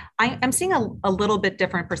is I'm seeing a little bit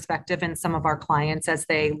different perspective in some of our clients as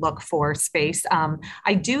they look for space.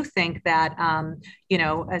 I do think that, you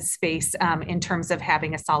know, a space in terms of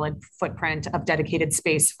having a solid footprint of dedicated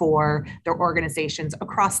space for their organizations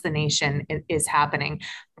across the nation is happening.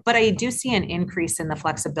 But I do see an increase in the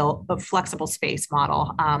flexible space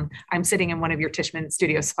model. I'm sitting in one of your Tishman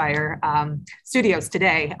Studio Spire studios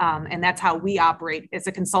today, and that's how we operate as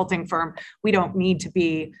a consulting firm. We don't need to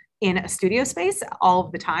be in a studio space all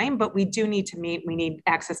of the time, but we do need to meet. We need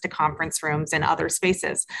access to conference rooms and other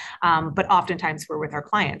spaces. But oftentimes we're with our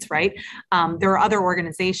clients, right? There are other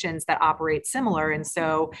organizations that operate similar. And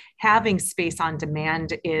so having space on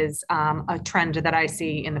demand is a trend that I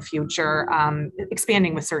see in the future,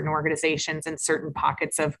 expanding with certain organizations and certain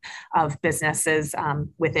pockets of businesses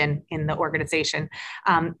in the organization.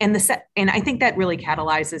 And I think that really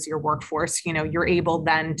catalyzes your workforce. You know, you're able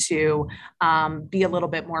then to be a little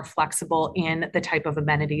bit more flexible in the type of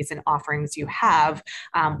amenities and offerings you have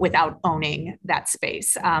without owning that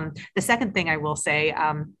space. The second thing I will say,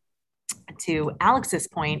 to Alex's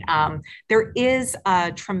point, there is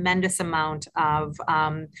a tremendous amount of,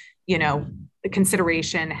 you know,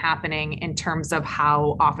 consideration happening in terms of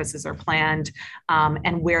how offices are planned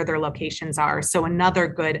and where their locations are. So another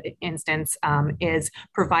good instance is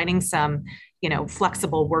providing some, you know,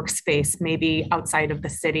 flexible workspace, maybe outside of the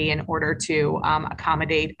city, in order to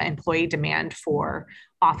accommodate employee demand for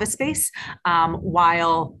office space,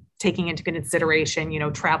 while taking into consideration, you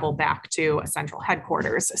know, travel back to a central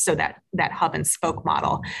headquarters. So that hub and spoke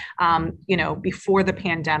model. You know, before the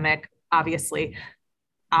pandemic, obviously,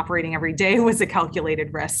 operating every day was a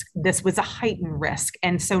calculated risk. This was a heightened risk.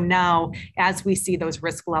 And so now, as we see those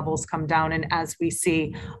risk levels come down, and as we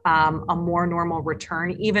see a more normal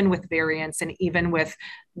return, even with variants and even with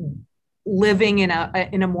living in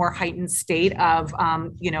a more heightened state of,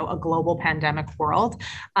 you know, a global pandemic world,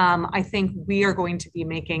 I think we are going to be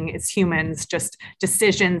making, as humans, just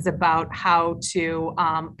decisions about how to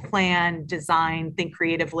plan, design, think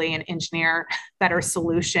creatively, and engineer better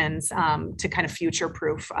solutions to kind of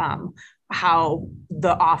future-proof how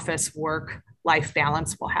the office work-life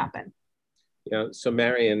balance will happen. Yeah, so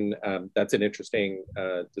Marion, that's an interesting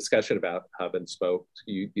discussion about hub and spoke.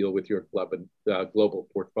 You deal with your global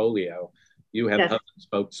portfolio. You have hub and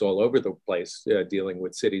spokes all over the place, dealing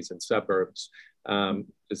with cities and suburbs.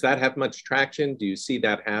 Does that have much traction? Do you see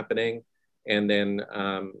that happening? And then,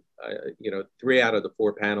 you know, 3 out of the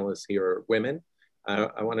 4 panelists here are women.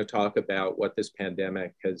 I want to talk about what this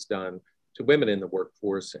pandemic has done to women in the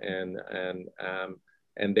workforce and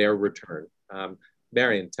their return.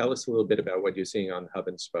 Marion, tell us a little bit about what you're seeing on hub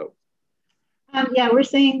and spoke. Yeah, we're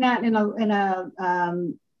seeing that in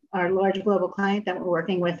our large global client that we're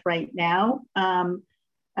working with right now.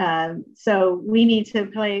 So we need to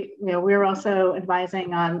play, we're also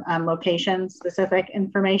advising on location specific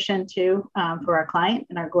information too, for our client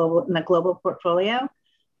in the global portfolio.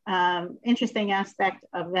 Interesting aspect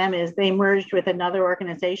of them is they merged with another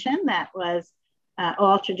organization that was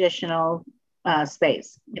all traditional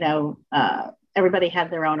space. Everybody had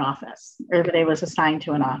their own office. Everybody was assigned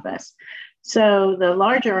to an office. So the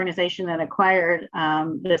larger organization that acquired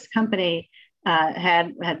this company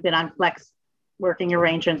had been on flex working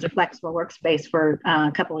arrangements or flexible workspace for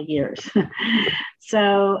a couple of years.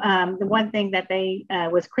 So the one thing that they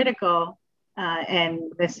was critical, and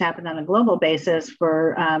this happened on a global basis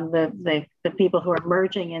for the people who are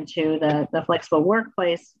merging into the flexible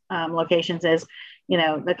workplace locations is,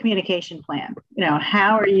 the communication plan.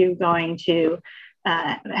 How are you going to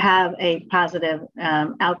have a positive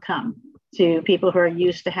outcome to people who are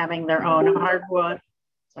used to having their own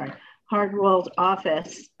hard-walled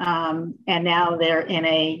office, and now they're in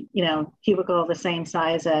a cubicle the same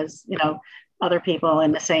size as other people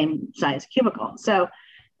in the same size cubicle. So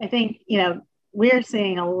I think we're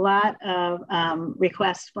seeing a lot of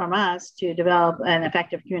requests from us to develop an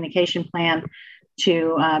effective communication plan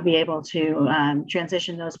to be able to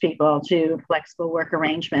transition those people to flexible work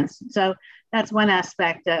arrangements. So that's one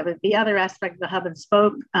aspect of it. The other aspect of the hub and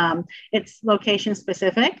spoke, it's location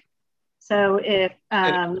specific. So if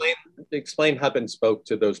explain hub and spoke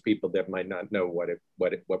to those people that might not know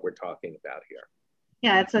what we're talking about here.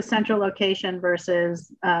 Yeah, it's a central location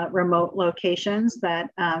versus remote locations that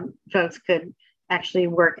folks could actually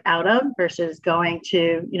work out of versus going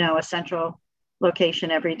to a central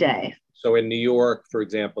location every day. So in New York, for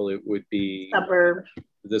example, it would be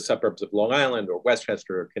the suburbs of Long Island or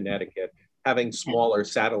Westchester or Connecticut, having smaller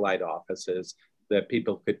satellite offices that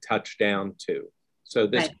people could touch down to. So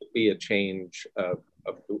this could be a change of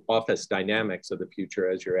office dynamics of the future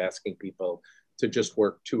as you're asking people to just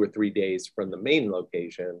work 2 or 3 days from the main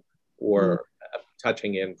location or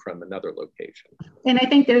touching in from another location. And I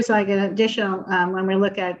think there's like an additional, when we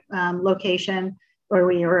look at location, or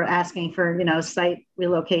we were asking for, site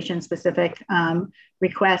relocation specific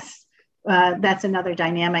requests, that's another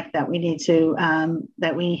dynamic that we need to,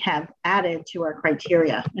 that we have added to our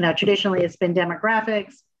criteria. Traditionally it's been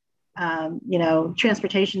demographics,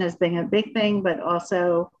 transportation has been a big thing, but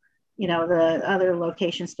also, the other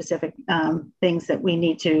location specific things that we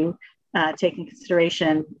need to take in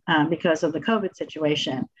consideration because of the COVID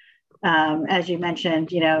situation. As you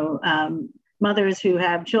mentioned, mothers who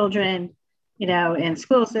have children, in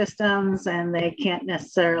school systems and they can't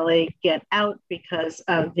necessarily get out because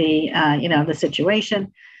of the, the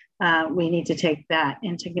situation. We need to take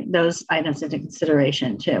those items into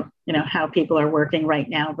consideration too. How people are working right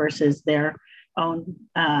now versus their own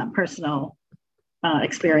personal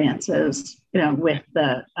experiences, with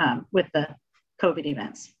the COVID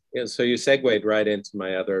events. Yeah, so you segued right into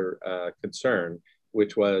my other concern,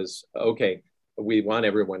 which was, okay, we want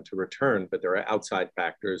everyone to return, but there are outside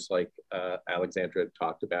factors like Alexandra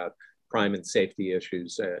talked about, crime and safety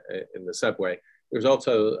issues in the subway. There's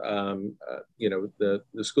also, the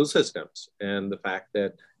school systems and the fact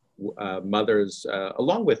that mothers,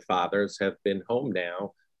 along with fathers, have been home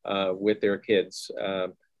now with their kids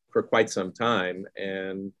for quite some time.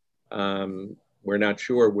 And we're not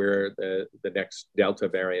sure where the next Delta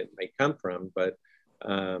variant may come from, but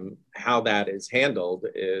how that is handled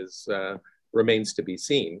remains to be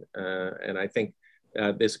seen. And I think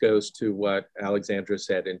this goes to what Alexandra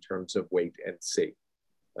said in terms of wait and see.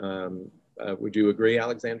 Would you agree,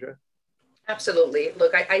 Alexandra? Absolutely.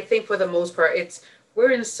 Look, I think for the most part,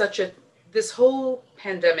 we're in this whole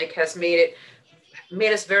pandemic has made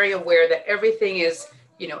us very aware that everything is,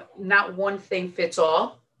 not one thing fits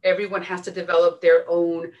all. Everyone has to develop their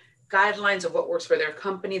own guidelines of what works for their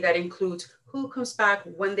company. That includes who comes back,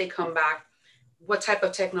 when they come back, what type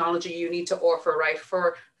of technology you need to offer, right?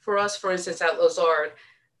 For us, for instance, at Lazard,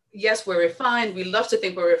 yes, we're refined. We love to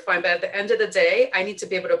think we're refined, but at the end of the day, I need to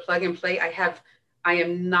be able to plug and play. I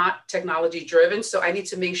am not technology driven. So I need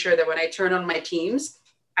to make sure that when I turn on my Teams,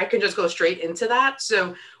 I can just go straight into that.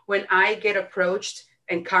 So when I get approached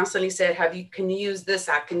and constantly said, can you use this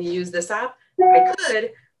app? Can you use this app? I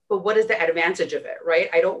could, but what is the advantage of it, right?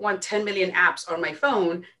 I don't want 10 million apps on my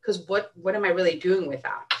phone because what am I really doing with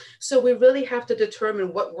that? So we really have to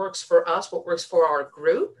determine what works for us, what works for our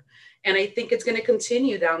group. And I think it's going to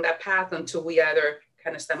continue down that path until we either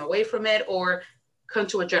kind of stem away from it or come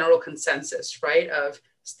to a general consensus, right? Of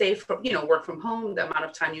work from home, the amount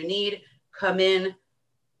of time you need, come in.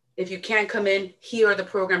 If you can't come in, here are the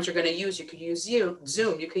programs you're going to use. You could use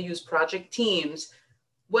Zoom, you could use Project Teams.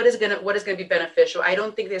 What is going to be beneficial? I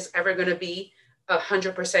don't think there's ever going to be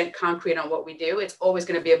 100% concrete on what we do. It's always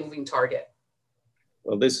going to be a moving target.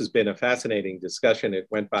 Well, this has been a fascinating discussion. It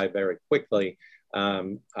went by very quickly.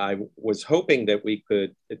 I was hoping that we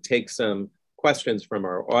could take some questions from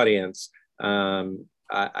our audience.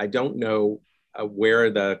 I don't know where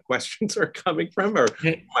the questions are coming from or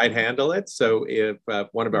who might handle it. So if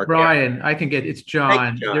one of our Brian, I can get, it's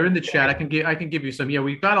John. John. They're in the chat. I can give you some. Yeah,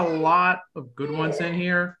 we've got a lot of good ones in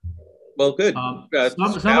here. Well, good. Some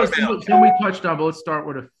we touched on, but let's start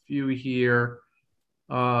with a few here.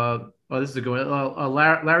 This is a good one.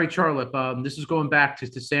 Larry Charlip. This is going back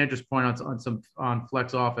to Sandra's point on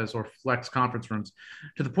Flex Office or Flex conference rooms.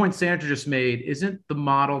 To the point Sandra just made, isn't that the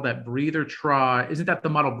model Breather tried,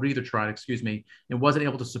 excuse me, and wasn't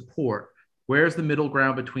able to support? Where's the middle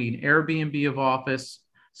ground between Airbnb of office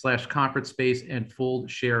 / conference space and full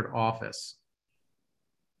shared office?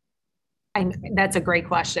 And that's a great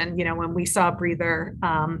question. You know, when we saw Breather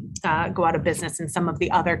go out of business and some of the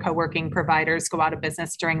other co-working providers go out of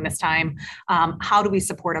business during this time, how do we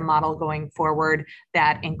support a model going forward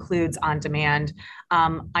that includes on demand?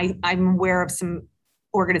 I'm aware of some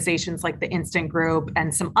organizations like the Instant Group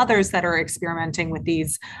and some others that are experimenting with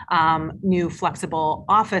these new flexible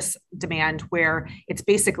office demand where it's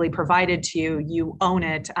basically provided to you, you own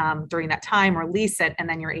it during that time or lease it, and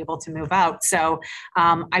then you're able to move out. So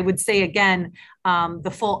I would say again,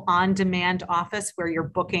 the full on-demand office where you're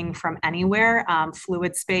booking from anywhere,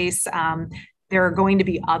 fluid space, there are going to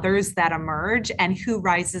be others that emerge, and who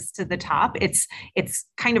rises to the top. It's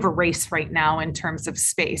kind of a race right now in terms of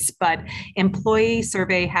space, but employee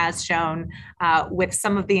survey has shown with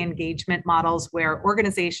some of the engagement models where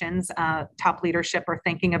organizations, top leadership are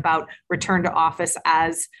thinking about return to office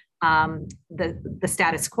as the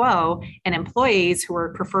status quo, and employees who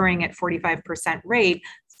are preferring at 45% rate,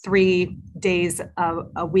 3 days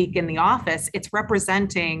a week in the office, it's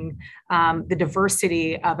representing the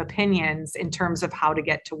diversity of opinions in terms of how to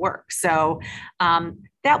get to work. So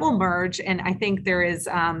that will merge. And I think there is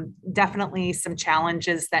definitely some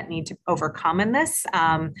challenges that need to overcome in this.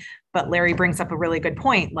 But Larry brings up a really good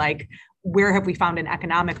point, like, where have we found an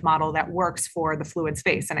economic model that works for the fluid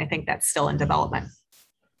space? And I think that's still in development.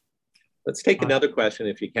 Let's take another question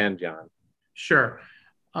if you can, John. Sure.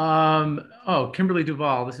 Kimberly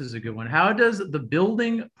Duval, this is a good one. How does the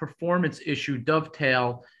building performance issue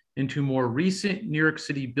dovetail into more recent New York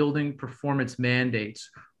City building performance mandates?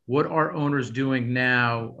 What are owners doing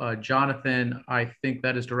now? Jonathan, I think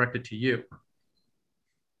that is directed to you.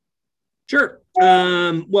 Sure.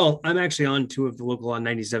 Well, I'm actually on 2 of the Local Law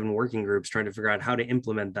 97 working groups trying to figure out how to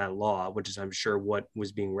implement that law, which is, I'm sure, what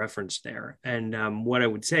was being referenced there. And what I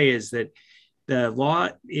would say is that the law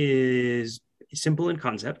is simple in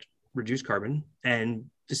concept, reduce carbon, and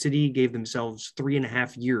the city gave themselves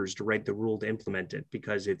 3.5 years to write the rule to implement it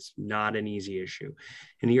because it's not an easy issue.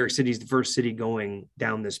 And New York City is the first city going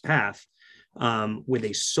down this path with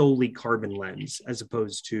a solely carbon lens, as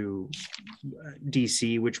opposed to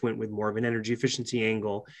DC, which went with more of an energy efficiency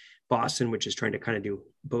angle, Boston, which is trying to kind of do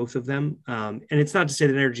both of them. And it's not to say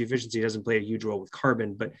that energy efficiency doesn't play a huge role with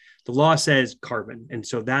carbon, but the law says carbon. And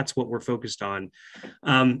so that's what we're focused on.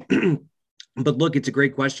 But look, it's a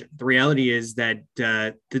great question. The reality is that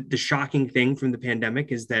the shocking thing from the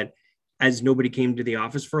pandemic is that as nobody came to the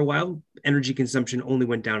office for a while, energy consumption only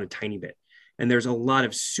went down a tiny bit. And there's a lot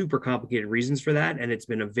of super complicated reasons for that. And it's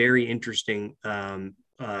been a very interesting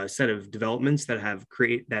set of developments that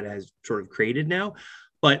has sort of created now.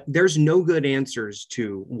 But there's no good answers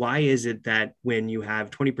to why is it that when you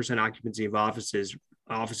have 20% occupancy of offices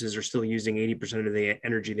are still using 80% of the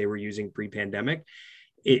energy they were using pre-pandemic.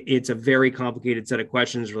 It's a very complicated set of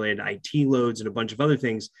questions related to IT loads and a bunch of other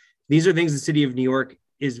things. These are things the city of New York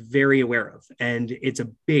is very aware of, and it's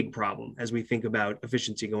a big problem as we think about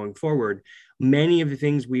efficiency going forward. Many of the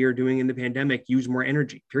things we are doing in the pandemic use more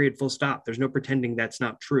energy, period, full stop. There's no pretending that's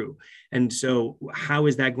not true. And so how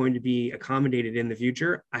is that going to be accommodated in the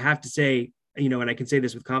future? I have to say, and I can say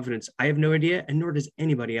this with confidence, I have no idea, and nor does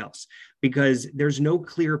anybody else, because there's no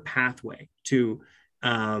clear pathway to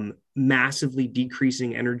massively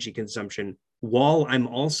decreasing energy consumption while I'm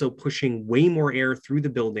also pushing way more air through the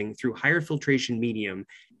building through higher filtration medium,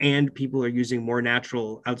 and people are using more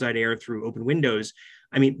natural outside air through open windows.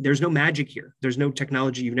 I mean, there's no magic here. There's no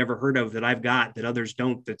technology you've never heard of that I've got that others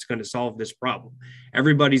don't that's going to solve this problem.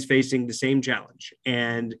 Everybody's facing the same challenge,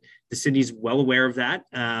 and the city's well aware of that.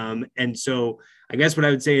 And so I guess what I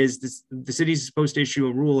would say is the city's supposed to issue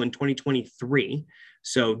a rule in 2023.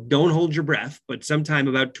 So don't hold your breath, but sometime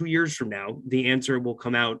about 2 years from now, the answer will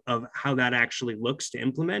come out of how that actually looks to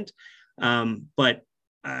implement. But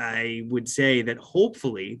I would say that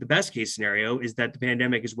hopefully the best case scenario is that the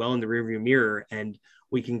pandemic is well in the rearview mirror and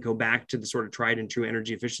we can go back to the sort of tried and true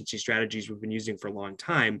energy efficiency strategies we've been using for a long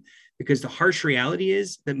time. Because the harsh reality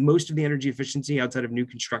is that most of the energy efficiency outside of new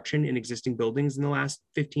construction in existing buildings in the last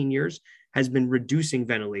 15 years has been reducing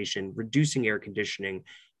ventilation, reducing air conditioning,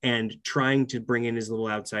 and trying to bring in as little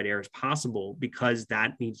outside air as possible, because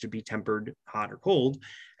that needs to be tempered hot or cold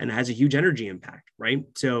and has a huge energy impact, right?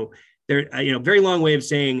 So there, very long way of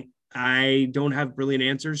saying, I don't have brilliant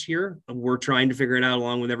answers here. We're trying to figure it out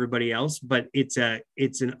along with everybody else, but it's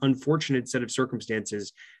an unfortunate set of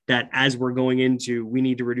circumstances that as we're going into, we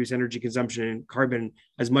need to reduce energy consumption and carbon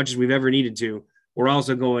as much as we've ever needed to. We're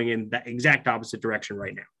also going in the exact opposite direction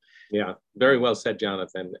right now. Yeah, very well said,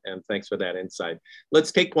 Jonathan, and thanks for that insight.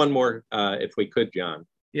 Let's take one more, if we could, John.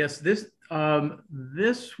 Yes, this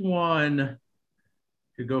one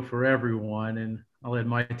could go for everyone, and I'll add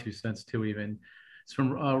my 2 cents too even. It's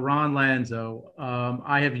from Ron Lanzo.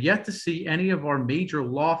 I have yet to see any of our major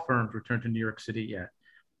law firms return to New York City yet.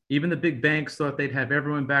 Even the big banks thought they'd have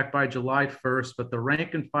everyone back by July 1st, but the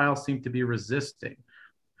rank and file seem to be resisting.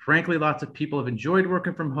 Frankly, lots of people have enjoyed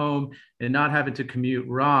working from home and not having to commute.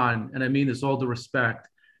 Ron, and I mean this all due respect,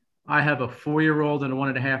 I have a 4-year-old and a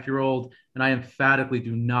 1.5-year-old, and I emphatically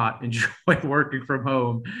do not enjoy working from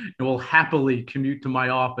home and will happily commute to my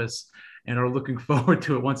office and are looking forward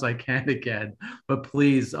to it once I can again. But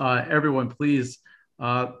please, everyone, please,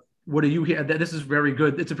 what do you hear? This is very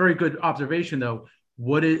good. It's a very good observation, though.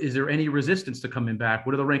 Is there any resistance to coming back?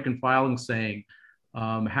 What are the rank and filing saying?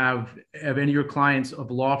 Have any of your clients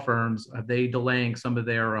of law firms, are they delaying some of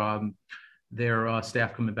their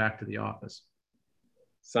staff coming back to the office?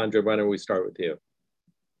 Sandra, why don't we start with you?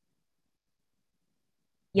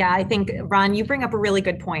 Yeah, I think, Ron, you bring up a really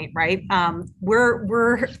good point, right?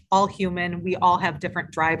 We're all human. We all have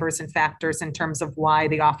different drivers and factors in terms of why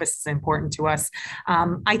the office is important to us.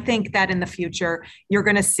 I think that in the future, you're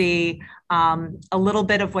going to see a little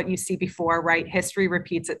bit of what you see before, right? History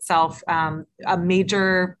repeats itself. A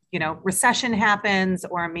major, recession happens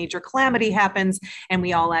or a major calamity happens and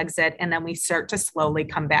we all exit and then we start to slowly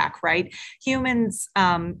come back, right? Humans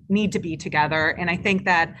need to be together. And I think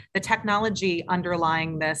that the technology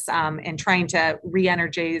underlying this and trying to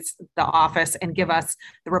re-energize the office and give us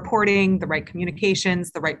the reporting, the right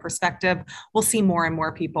communications, the right perspective, we'll see more and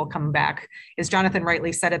more people come back. As Jonathan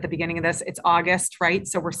rightly said at the beginning of this, it's August, right?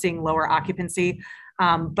 So we're seeing lower occupancy.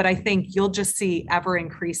 But I think you'll just see ever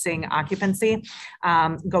increasing occupancy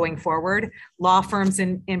going forward. Law firms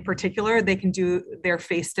in particular, they can do their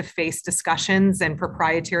face-to-face discussions and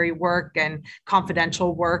proprietary work and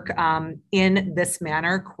confidential work in this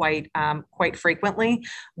manner quite frequently,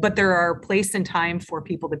 but there are place and time for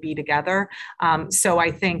people to be together. So I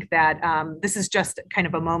think that this is just kind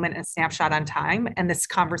of a moment, a snapshot on time, and this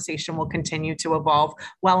conversation will continue to evolve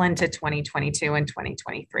well into 2022 and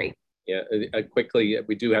 2023. Yeah, quickly,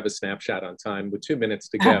 we do have a snapshot on time with 2 minutes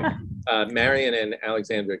to go. Marion and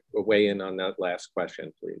Alexandra, weigh in on that last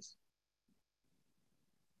question, please.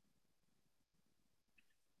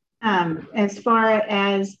 As far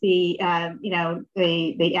as the,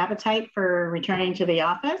 the appetite for returning to the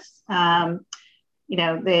office, the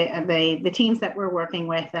teams that we're working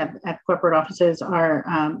with at corporate offices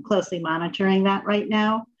are closely monitoring that right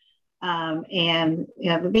now. And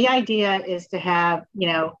the idea is to have,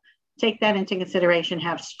 take that into consideration,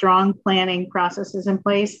 have strong planning processes in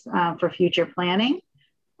place for future planning,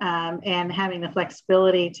 and having the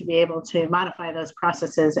flexibility to be able to modify those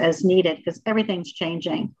processes as needed, because everything's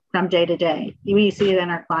changing from day to day. We see it in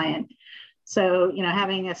our client. So,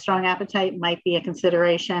 having a strong appetite might be a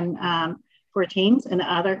consideration for teams, and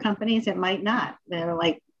other companies, it might not. They're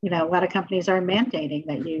like, a lot of companies are mandating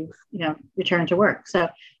that you return to work. So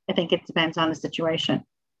I think it depends on the situation.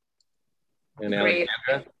 And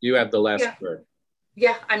Alexandra, you have the last word.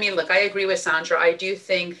 Yeah, I mean, look, I agree with Sandra. I do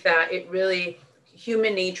think that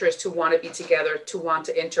human nature is to want to be together, to want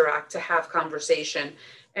to interact, to have conversation.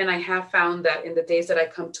 And I have found that in the days that I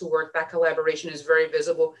come to work, that collaboration is very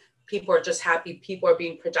visible. People are just happy. People are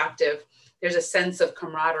being productive. There's a sense of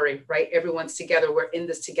camaraderie, right? Everyone's together. We're in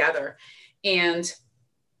this together. And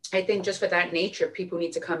I think just for that nature, people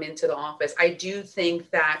need to come into the office. I do think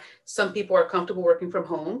that some people are comfortable working from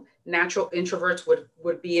home. Natural introverts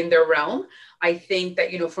would be in their realm. I think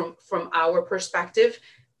that, from our perspective,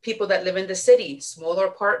 people that live in the city, smaller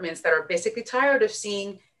apartments that are basically tired of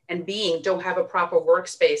seeing and don't have a proper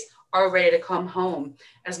workspace, are ready to come home.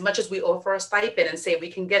 As much as we offer a stipend and say,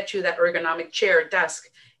 we can get you that ergonomic chair, desk,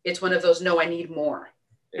 it's one of those, no, I need more.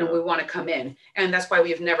 And we want to come in. And that's why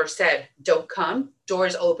we've never said, don't come,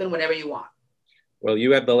 doors open whenever you want. Well,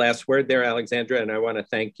 you have the last word there, Alexandra, and I want to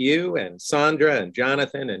thank you and Sandra and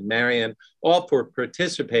Jonathan and Marion all for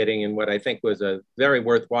participating in what I think was a very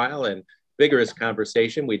worthwhile and vigorous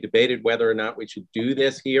conversation. We debated whether or not we should do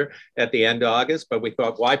this here at the end of August, but we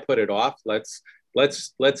thought, why put it off? Let's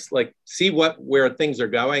like see where things are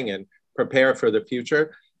going and prepare for the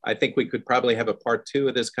future. I think we could probably have a part 2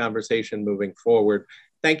 of this conversation moving forward.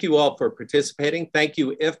 Thank you all for participating. Thank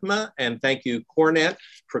you, IFMA, and thank you, CoreNet,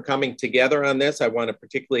 for coming together on this. I want to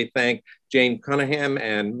particularly thank Jane Cunningham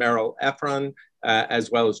and Meryl Efron,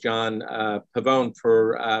 as well as John Pavone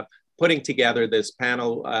for putting together this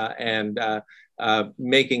panel and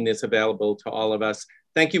making this available to all of us.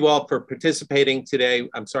 Thank you all for participating today.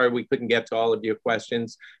 I'm sorry we couldn't get to all of your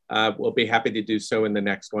questions. We'll be happy to do so in the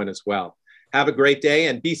next one as well. Have a great day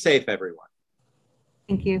and be safe, everyone.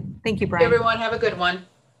 Thank you. Thank you, Brian. Everyone, have a good one.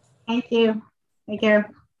 Thank you. Take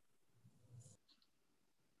care.